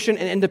self-sufficient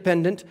and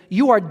independent.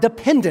 You are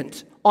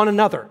dependent on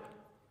another.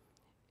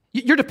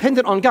 You're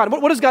dependent on God.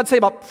 What does God say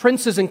about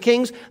princes and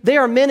kings? They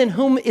are men in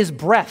whom is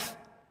breath.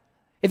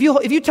 If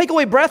you take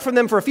away breath from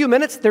them for a few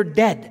minutes, they're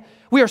dead.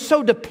 We are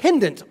so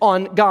dependent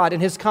on God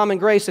and His common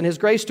grace and His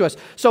grace to us.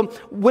 So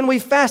when we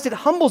fast, it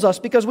humbles us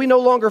because we no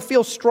longer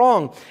feel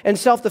strong and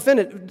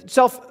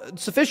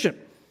self-sufficient.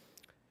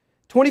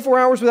 24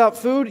 hours without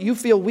food, you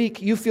feel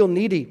weak, you feel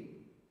needy.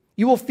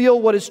 You will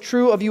feel what is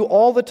true of you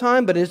all the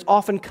time, but it is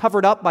often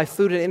covered up by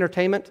food and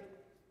entertainment.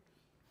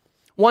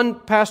 One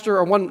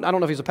pastor, I don't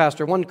know if he's a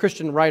pastor, one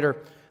Christian writer,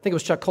 I think it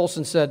was Chuck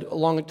Colson, said a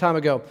long time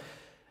ago,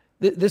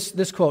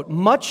 this quote,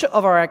 much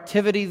of our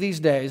activity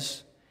these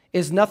days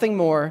is nothing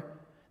more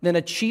than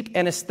a cheap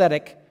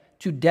anesthetic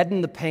to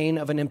deaden the pain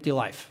of an empty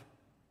life.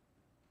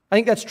 I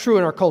think that's true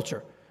in our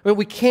culture. I mean,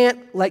 we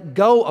can't let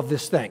go of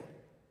this thing.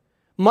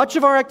 Much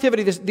of our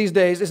activity these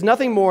days is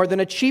nothing more than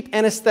a cheap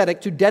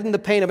anesthetic to deaden the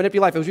pain of an empty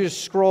life. It was you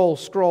just scroll.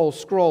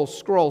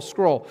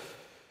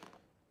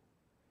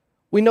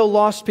 We know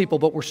lost people,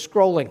 but we're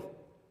scrolling.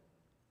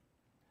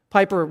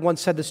 Piper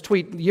once had this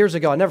tweet years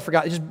ago. I never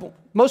forgot.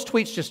 Most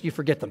tweets, you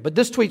forget them. But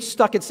this tweet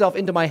stuck itself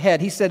into my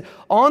head. He said,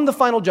 on the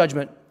final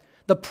judgment,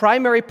 the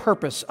primary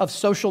purpose of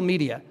social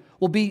media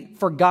will be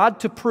for God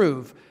to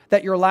prove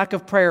that your lack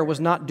of prayer was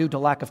not due to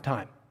lack of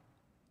time.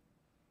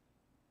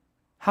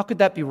 How could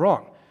that be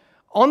wrong?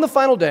 On the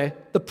final day,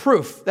 the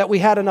proof that we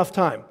had enough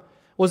time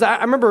was,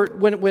 I remember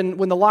when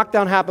the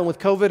lockdown happened with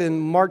COVID in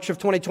March of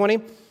 2020,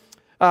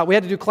 we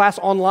had to do class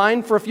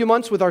online for a few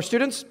months with our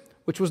students,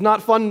 which was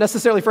not fun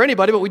necessarily for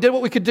anybody, but we did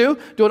what we could do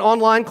an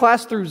online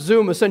class through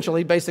Zoom,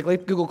 essentially, basically,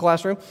 Google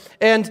Classroom.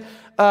 And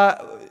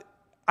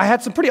I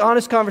had some pretty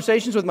honest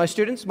conversations with my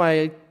students,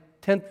 my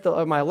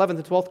 11th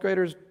and 12th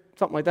graders,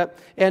 something like that.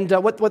 And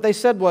what they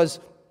said was,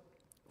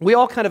 we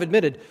all kind of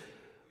admitted,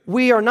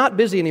 we are not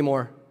busy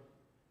anymore,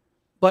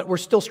 but we're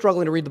still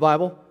struggling to read the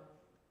Bible,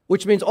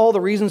 which means all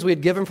the reasons we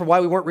had given for why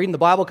we weren't reading the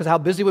Bible because how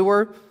busy we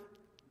were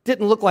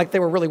didn't look like they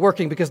were really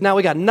working because now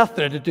we got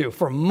nothing to do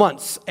for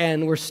months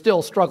and we're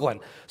still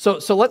struggling. So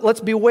let's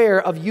beware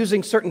of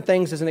using certain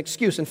things as an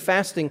excuse, and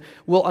fasting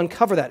will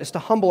uncover that. It's to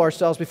humble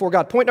ourselves before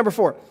God. Point number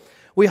 4,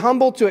 we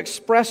humble to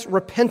express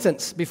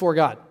repentance before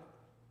God.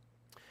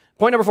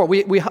 Point number 4,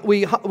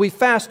 we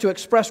fast to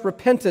express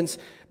repentance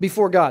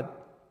before God.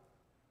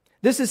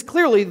 This is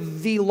clearly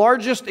the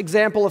largest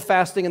example of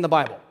fasting in the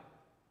Bible.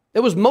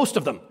 It was most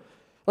of them.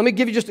 Let me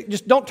give you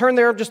just don't turn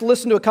there, just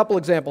listen to a couple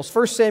examples.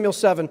 1 Samuel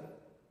 7.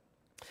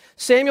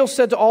 Samuel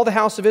said to all the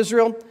house of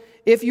Israel,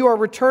 if you are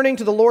returning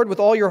to the Lord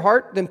with all your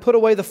heart, then put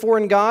away the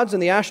foreign gods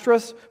and the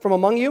Ashtoreths from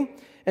among you,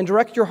 and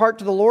direct your heart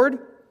to the Lord.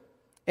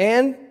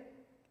 And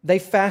they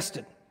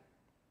fasted.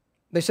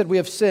 They said, we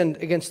have sinned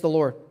against the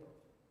Lord.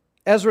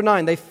 Ezra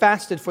 9, they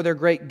fasted for their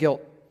great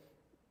guilt.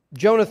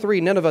 Jonah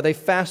 3, Nineveh, they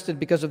fasted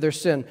because of their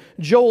sin.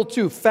 Joel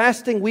 2,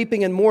 fasting,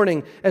 weeping, and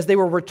mourning as they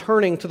were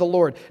returning to the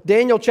Lord.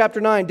 Daniel chapter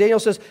 9, Daniel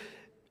says,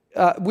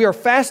 we are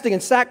fasting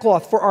in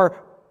sackcloth for our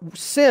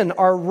sin,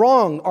 our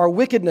wrong, our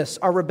wickedness,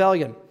 our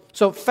rebellion.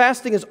 So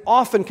fasting is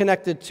often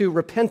connected to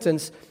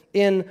repentance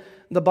in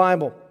the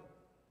Bible.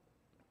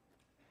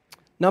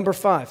 Number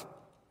 5,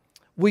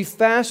 we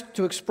fast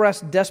to express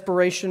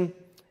desperation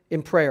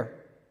in prayer.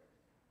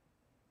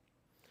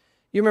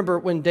 You remember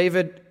when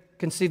David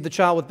conceived the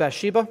child with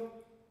Bathsheba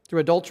through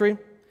adultery?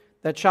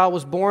 That child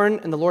was born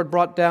and the Lord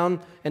brought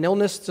down an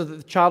illness so that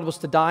the child was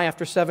to die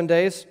after 7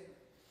 days.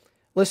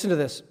 Listen to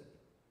this.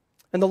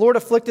 And the Lord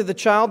afflicted the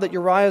child that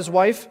Uriah's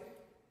wife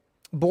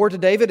bore to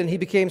David, and he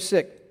became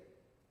sick.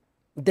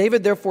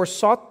 David therefore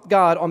sought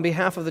God on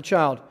behalf of the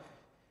child.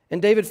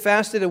 And David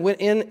fasted and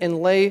went in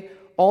and lay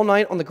all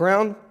night on the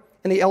ground.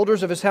 And the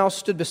elders of his house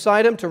stood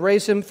beside him to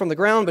raise him from the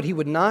ground, but he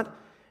would not,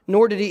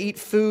 nor did he eat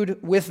food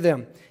with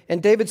them.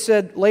 And David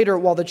said later,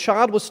 while the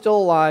child was still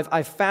alive,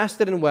 I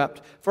fasted and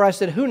wept, for I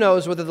said, who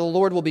knows whether the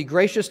Lord will be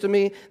gracious to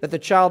me that the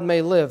child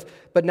may live?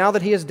 But now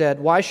that he is dead,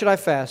 why should I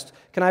fast?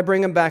 Can I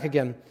bring him back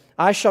again?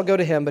 I shall go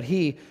to him, but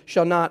he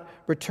shall not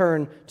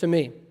return to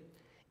me.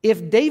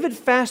 If David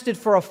fasted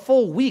for a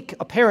full week,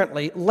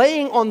 apparently,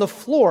 laying on the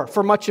floor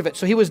for much of it,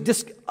 so he was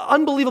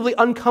unbelievably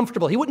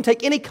uncomfortable. He wouldn't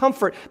take any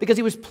comfort because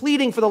he was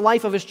pleading for the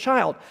life of his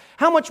child.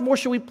 How much more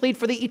should we plead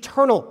for the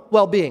eternal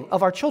well-being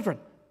of our children?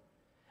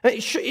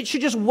 It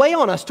should just weigh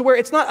on us to where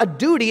it's not a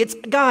duty, it's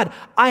God,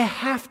 I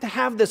have to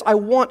have this. I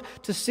want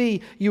to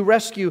see you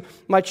rescue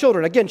my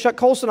children. Again, Chuck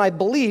Colson, I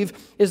believe,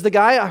 is the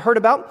guy I heard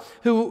about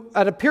who,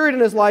 at a period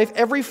in his life,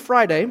 every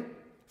Friday,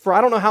 for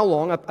I don't know how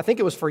long, I think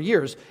it was for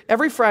years,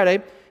 every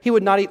Friday, he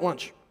would not eat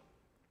lunch.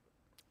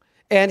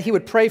 And he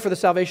would pray for the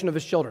salvation of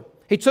his children.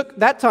 He took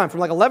that time from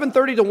like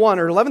 11:30 to 1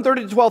 or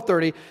 11:30 to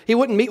 12:30. He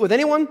wouldn't meet with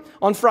anyone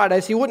on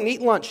Fridays. He wouldn't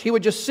eat lunch. He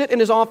would just sit in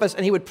his office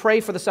and he would pray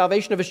for the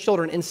salvation of his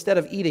children instead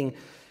of eating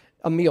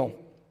a meal.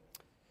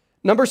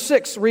 Number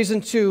 6 reason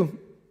to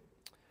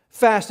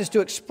fast is to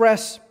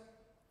express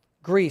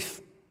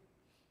grief.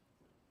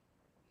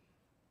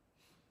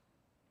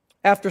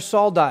 After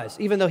Saul dies,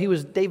 even though he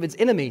was David's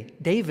enemy,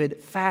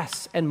 David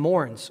fasts and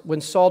mourns when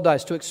Saul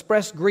dies. To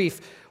express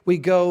grief, we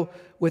go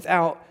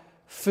without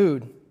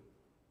food.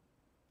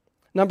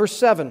 Number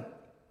 7,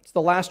 it's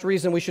the last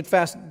reason we should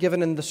fast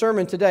given in the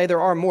sermon today.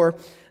 There are more.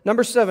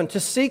 Number 7,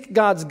 to seek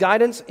God's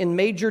guidance in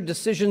major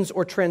decisions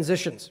or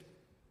transitions.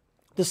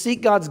 To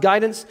seek God's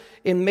guidance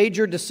in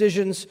major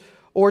decisions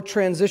or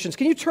transitions.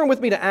 Can you turn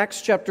with me to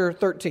Acts chapter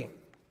 13?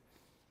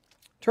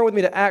 Turn with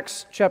me to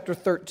Acts chapter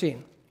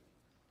 13.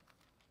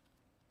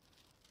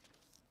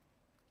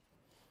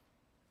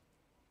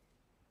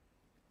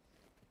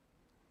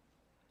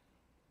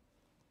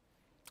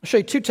 I'll show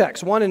you 2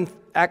 texts, one in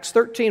Acts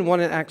 13,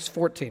 one in Acts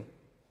 14.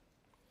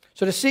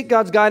 So to seek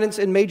God's guidance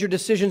in major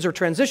decisions or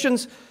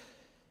transitions,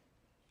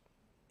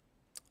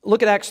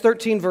 look at Acts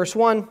 13, verse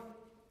 1.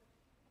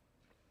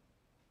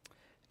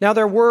 Now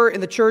there were in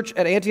the church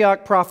at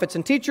Antioch prophets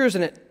and teachers,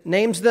 and it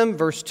names them,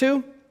 verse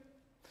 2.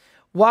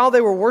 While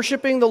they were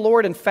worshiping the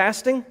Lord and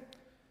fasting,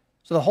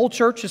 so the whole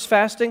church is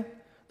fasting,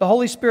 the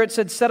Holy Spirit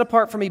said, set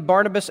apart for me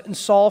Barnabas and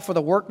Saul for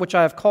the work which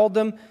I have called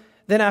them.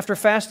 Then after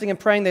fasting and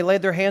praying, they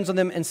laid their hands on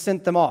them and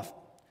sent them off.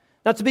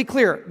 Now to be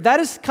clear, that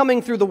is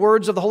coming through the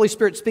words of the Holy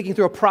Spirit speaking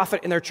through a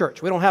prophet in their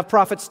church. We don't have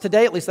prophets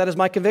today, at least that is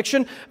my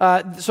conviction.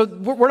 So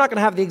we're not going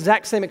to have the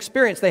exact same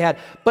experience they had.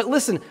 But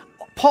listen,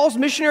 Paul's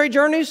missionary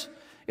journeys,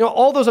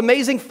 all those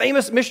amazing,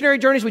 famous missionary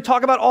journeys we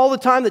talk about all the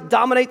time that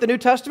dominate the New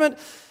Testament,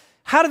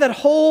 how did that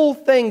whole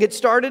thing get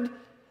started?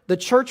 The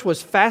church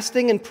was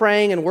fasting and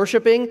praying and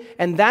worshiping,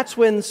 and that's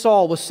when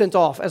Saul was sent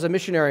off as a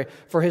missionary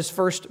for his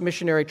first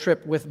missionary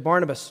trip with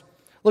Barnabas.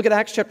 Look at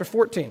Acts chapter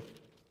 14,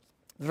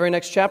 the very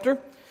next chapter.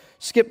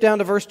 Skip down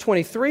to verse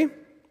 23.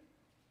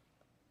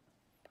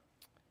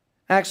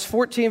 Acts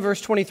 14,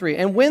 verse 23.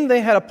 And when they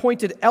had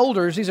appointed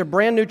elders, these are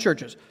brand new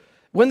churches,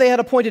 when they had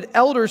appointed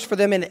elders for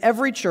them in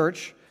every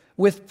church,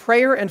 with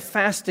prayer and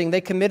fasting,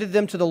 they committed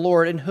them to the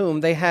Lord in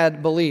whom they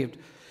had believed.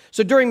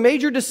 So during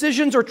major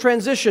decisions or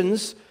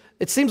transitions,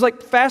 It seems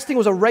like fasting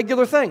was a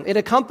regular thing. It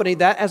accompanied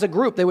that as a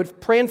group. They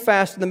would pray and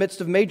fast in the midst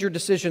of major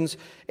decisions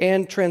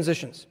and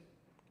transitions.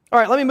 All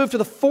right, let me move to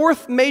the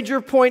fourth major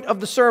point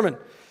of the sermon.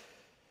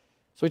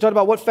 So we talked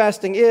about what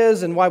fasting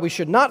is and why we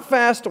should not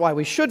fast, why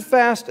we should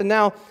fast, and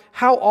now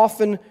how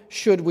often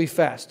should we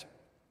fast?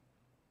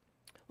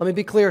 Let me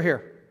be clear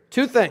here.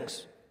 Two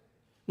things.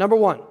 Number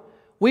one,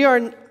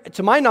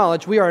 to my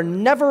knowledge, we are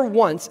never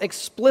once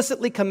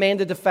explicitly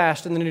commanded to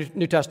fast in the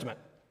New Testament.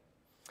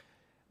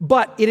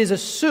 But it is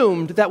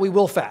assumed that we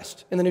will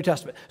fast in the New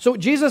Testament. So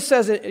Jesus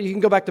says, you can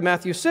go back to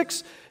Matthew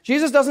 6,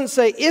 Jesus doesn't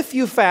say, if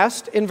you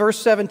fast in verse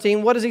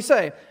 17, what does he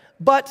say?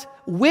 But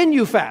when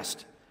you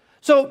fast.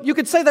 So you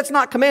could say that's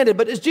not commanded,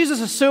 but does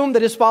Jesus assume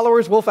that his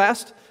followers will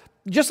fast?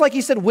 Just like he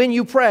said, when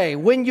you pray,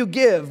 when you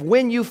give,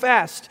 when you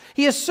fast.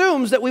 He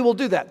assumes that we will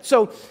do that.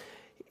 So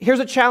here's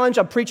a challenge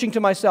I'm preaching to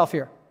myself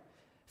here.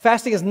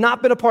 Fasting has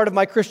not been a part of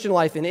my Christian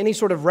life in any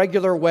sort of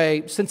regular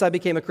way since I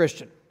became a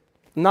Christian.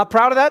 I'm not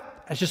proud of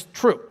that. That's just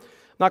true.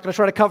 I'm not going to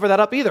try to cover that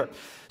up either.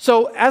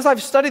 So as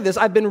I've studied this,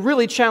 I've been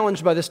really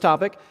challenged by this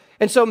topic.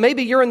 And so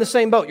maybe you're in the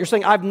same boat. You're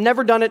saying, I've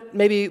never done it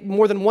maybe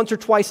more than once or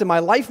twice in my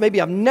life. Maybe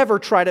I've never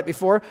tried it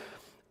before.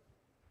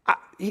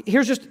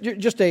 Here's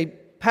just a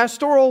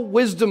pastoral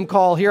wisdom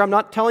call here. I'm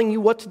not telling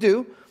you what to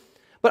do.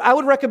 But I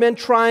would recommend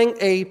trying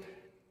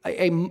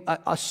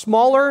a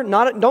smaller,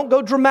 don't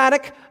go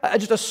dramatic,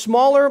 just a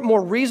smaller,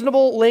 more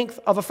reasonable length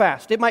of a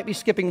fast. It might be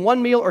skipping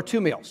one meal or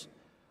 2 meals.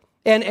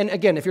 And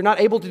again, if you're not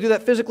able to do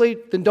that physically,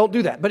 then don't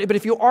do that. But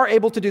if you are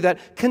able to do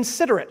that,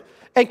 consider it.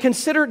 And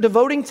consider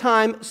devoting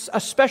time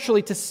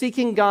especially to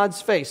seeking God's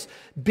face,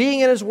 being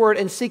in His Word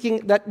and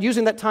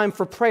using that time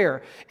for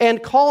prayer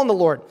and call on the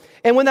Lord.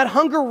 And when that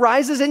hunger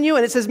rises in you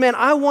and it says, man,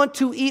 I want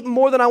to eat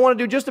more than I want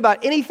to do just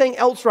about anything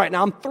else right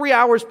now. I'm 3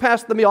 hours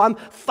past the meal. I'm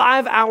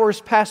 5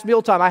 hours past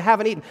mealtime. I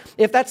haven't eaten.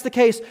 If that's the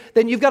case,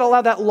 then you've got to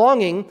allow that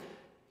longing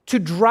to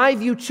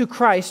drive you to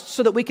Christ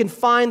so that we can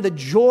find the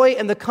joy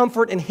and the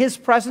comfort in His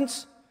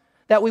presence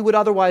that we would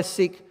otherwise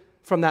seek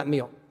from that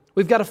meal.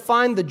 We've got to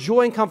find the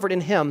joy and comfort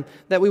in Him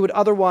that we would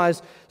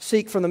otherwise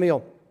seek from the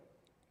meal.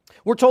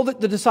 We're told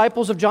that the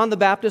disciples of John the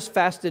Baptist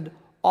fasted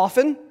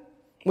often.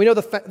 We know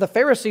the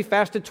Pharisee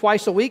fasted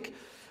twice a week,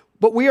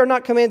 but we are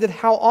not commanded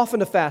how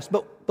often to fast.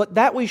 But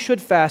that we should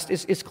fast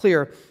is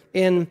clear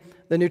in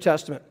the New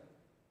Testament.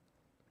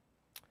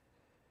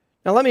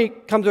 Now let me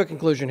come to a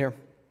conclusion here.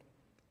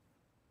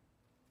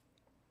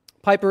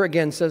 Piper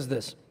again says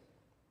this.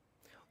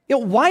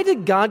 Why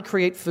did God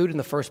create food in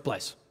the first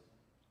place?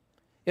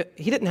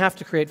 He didn't have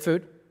to create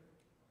food.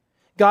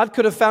 God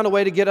could have found a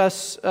way to get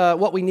us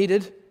what we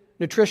needed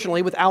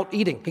nutritionally without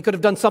eating. He could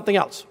have done something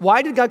else.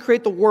 Why did God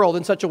create the world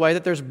in such a way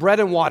that there's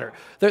bread and water,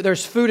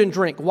 there's food and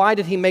drink? Why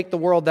did He make the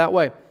world that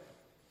way?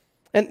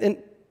 And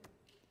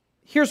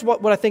here's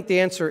what I think the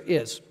answer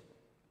is.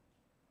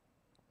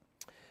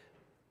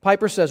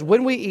 Piper says,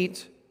 when we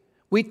eat,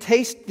 we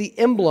taste the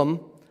emblem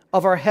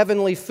of our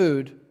heavenly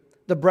food,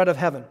 the bread of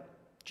heaven,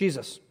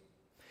 Jesus.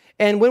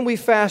 And when we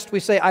fast,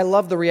 we say, I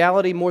love the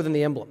reality more than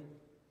the emblem.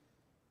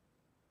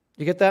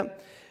 You get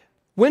that?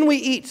 When we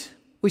eat,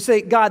 we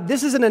say, God,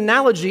 this is an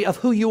analogy of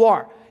who You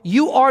are.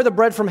 You are the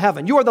bread from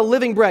heaven. You are the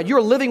living bread. You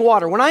are living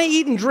water. When I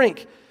eat and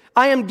drink,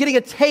 I am getting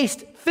a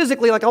taste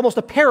physically, like almost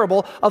a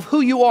parable of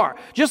who You are.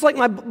 Just like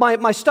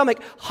my stomach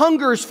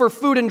hungers for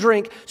food and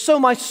drink, so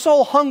my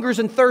soul hungers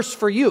and thirsts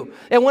for You.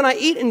 And when I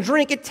eat and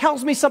drink, it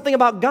tells me something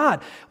about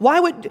God.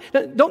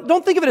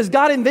 Don't think of it as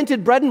God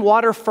invented bread and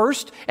water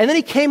first, and then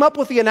He came up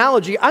with the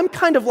analogy, I'm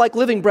kind of like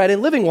living bread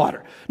and living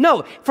water.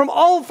 No,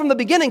 from the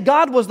beginning,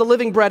 God was the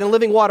living bread and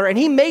living water, and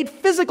He made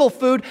physical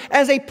food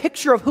as a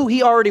picture of who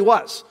He already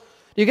was.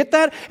 Do you get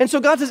that? And so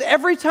God says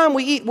every time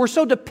we eat, we're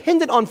so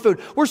dependent on food.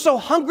 We're so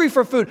hungry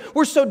for food.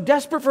 We're so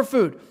desperate for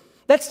food.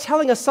 That's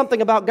telling us something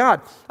about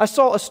God. I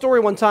saw a story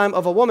one time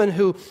of a woman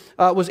who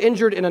was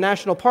injured in a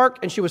national park,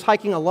 and she was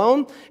hiking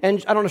alone.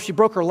 And I don't know if she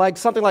broke her leg,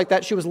 something like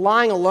that. She was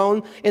lying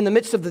alone in the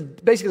midst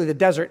of basically the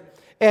desert.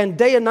 And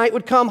day and night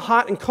would come,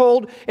 hot and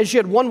cold, and she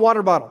had one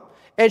water bottle.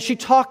 And she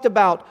talked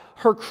about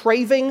her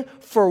craving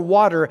for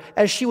water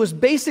as she was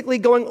basically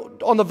going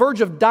on the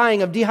verge of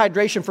dying of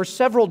dehydration for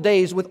several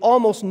days with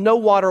almost no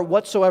water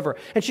whatsoever.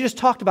 And she just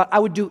talked about, I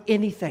would do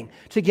anything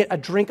to get a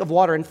drink of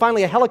water. And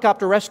finally, a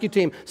helicopter rescue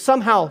team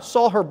somehow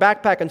saw her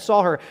backpack and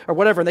saw her or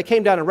whatever, and they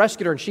came down and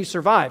rescued her, and she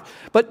survived.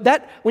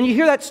 But when you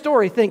hear that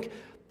story, think,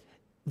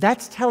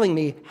 that's telling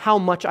me how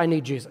much I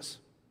need Jesus.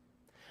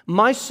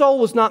 My soul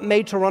was not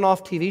made to run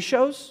off TV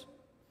shows.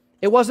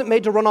 It wasn't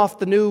made to run off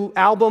the new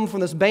album from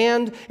this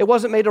band. It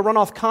wasn't made to run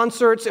off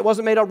concerts. It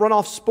wasn't made to run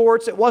off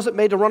sports. It wasn't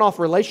made to run off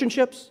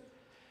relationships.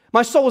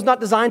 My soul was not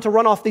designed to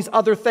run off these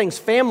other things,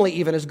 family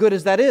even, as good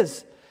as that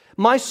is.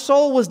 My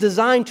soul was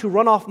designed to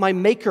run off my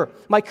Maker,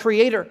 my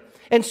Creator.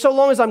 And so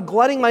long as I'm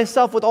glutting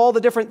myself with all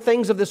the different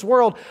things of this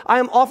world, I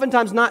am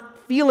oftentimes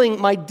not feeling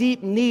my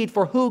deep need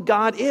for who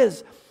God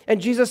is. And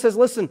Jesus says,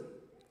 listen,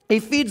 He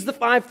feeds the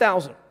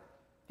 5,000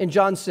 in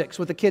John 6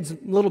 with the kids'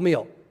 little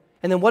meal.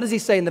 And then what does He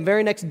say? In the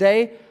very next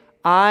day,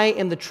 I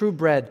am the true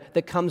bread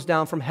that comes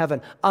down from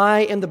heaven.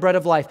 I am the bread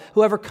of life.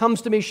 Whoever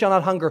comes to me shall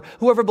not hunger.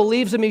 Whoever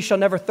believes in me shall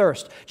never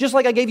thirst. Just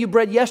like I gave you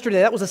bread yesterday,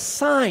 that was a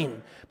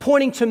sign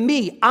pointing to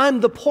me.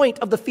 I'm the point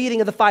of the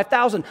feeding of the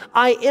 5,000.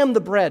 I am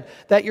the bread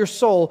that your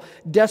soul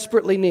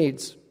desperately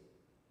needs.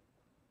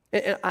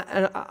 And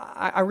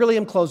I really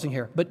am closing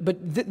here, but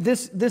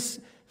this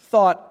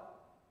thought,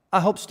 I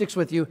hope, sticks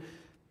with you.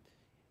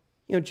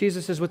 You know,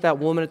 Jesus is with that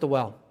woman at the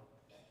well,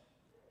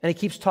 and he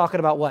keeps talking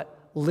about what?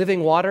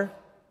 Living water.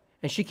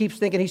 And she keeps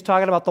thinking he's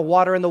talking about the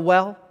water in the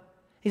well.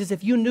 He says,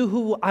 if you knew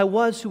who I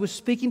was who was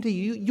speaking to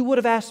you, you would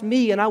have asked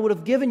me, and I would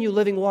have given you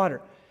living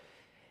water.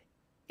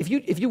 If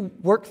you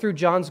work through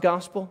John's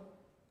gospel,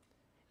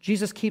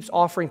 Jesus keeps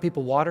offering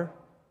people water.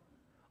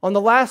 On the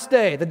last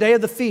day, the day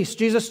of the feast,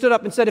 Jesus stood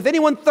up and said, if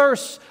anyone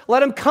thirsts,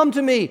 let him come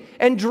to me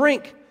and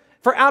drink,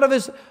 for out of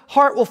his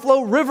heart will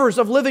flow rivers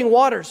of living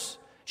waters.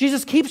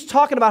 Jesus keeps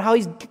talking about how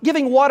he's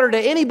giving water to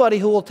anybody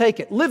who will take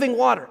it, living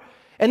water.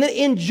 And then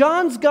in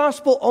John's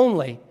gospel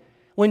only,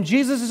 when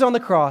Jesus is on the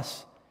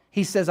cross,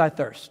 he says, I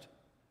thirst.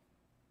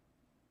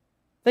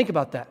 Think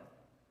about that.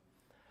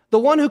 The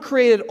one who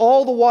created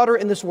all the water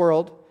in this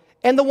world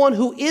and the one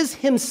who is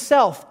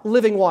himself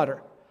living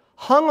water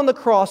hung on the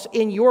cross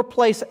in your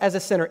place as a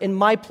sinner, in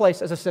my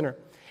place as a sinner.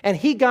 And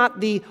he got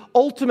the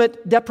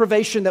ultimate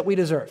deprivation that we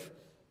deserve.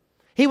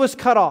 He was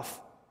cut off.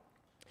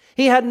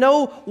 He had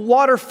no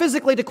water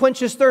physically to quench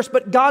his thirst,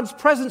 but God's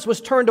presence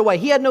was turned away.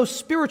 He had no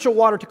spiritual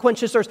water to quench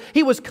his thirst.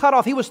 He was cut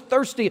off. He was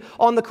thirsty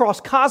on the cross,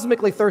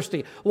 cosmically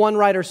thirsty, one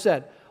writer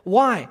said.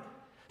 Why?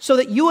 So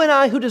that you and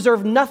I, who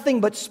deserve nothing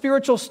but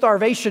spiritual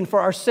starvation for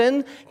our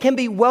sin, can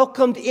be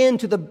welcomed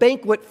into the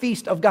banquet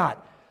feast of God.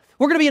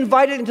 We're going to be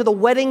invited into the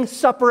wedding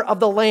supper of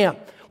the Lamb,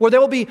 where there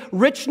will be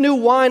rich new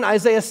wine,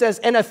 Isaiah says,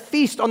 and a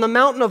feast on the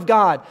mountain of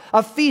God,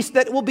 a feast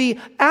that will be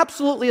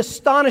absolutely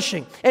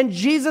astonishing. And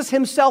Jesus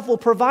himself will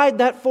provide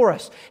that for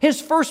us. His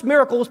first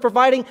miracle was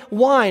providing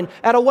wine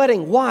at a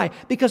wedding. Why?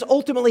 Because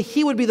ultimately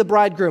he would be the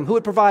bridegroom who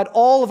would provide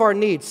all of our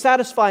needs,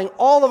 satisfying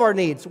all of our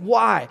needs.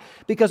 Why?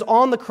 Because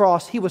on the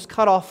cross he was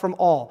cut off from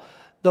all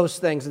those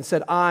things and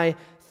said, I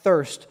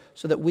thirst,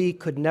 so that we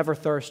could never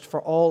thirst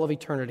for all of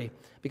eternity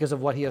because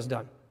of what he has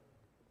done.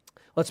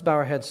 Let's bow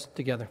our heads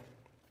together.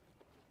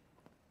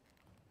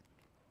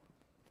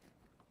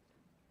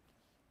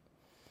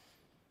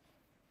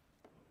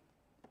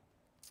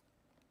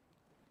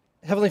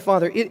 Heavenly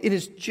Father, it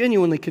is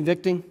genuinely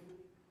convicting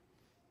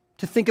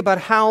to think about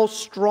how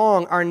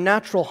strong our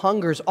natural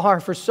hungers are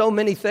for so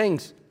many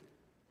things.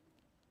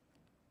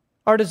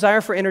 Our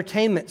desire for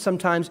entertainment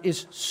sometimes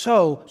is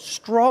so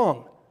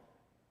strong.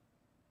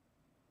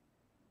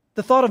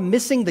 The thought of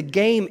missing the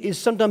game is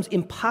sometimes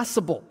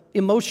impossible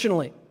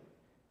emotionally.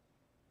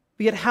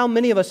 But yet how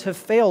many of us have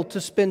failed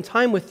to spend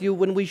time with you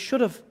when we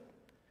should have?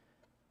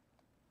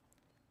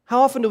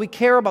 How often do we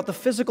care about the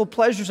physical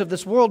pleasures of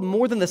this world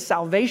more than the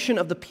salvation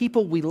of the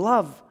people we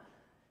love?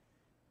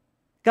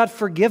 God,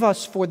 forgive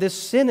us for this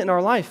sin in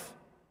our life,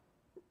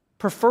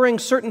 preferring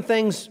certain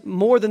things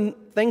more than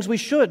things we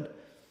should.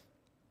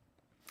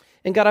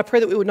 And God, I pray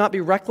that we would not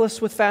be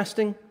reckless with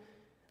fasting,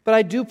 but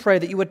I do pray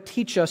that you would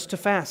teach us to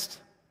fast,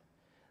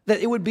 that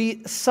it would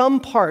be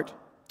some part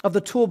of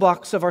the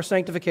toolbox of our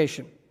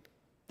sanctification,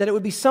 that it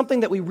would be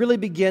something that we really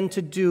begin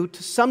to do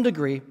to some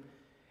degree,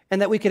 and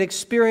that we could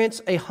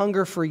experience a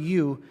hunger for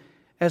you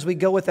as we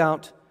go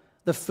without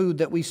the food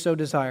that we so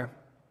desire.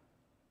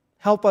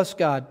 Help us,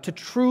 God, to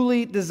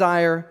truly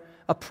desire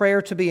a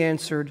prayer to be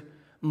answered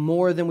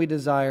more than we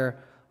desire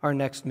our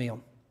next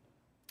meal.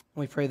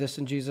 We pray this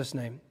in Jesus'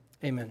 name.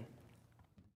 Amen.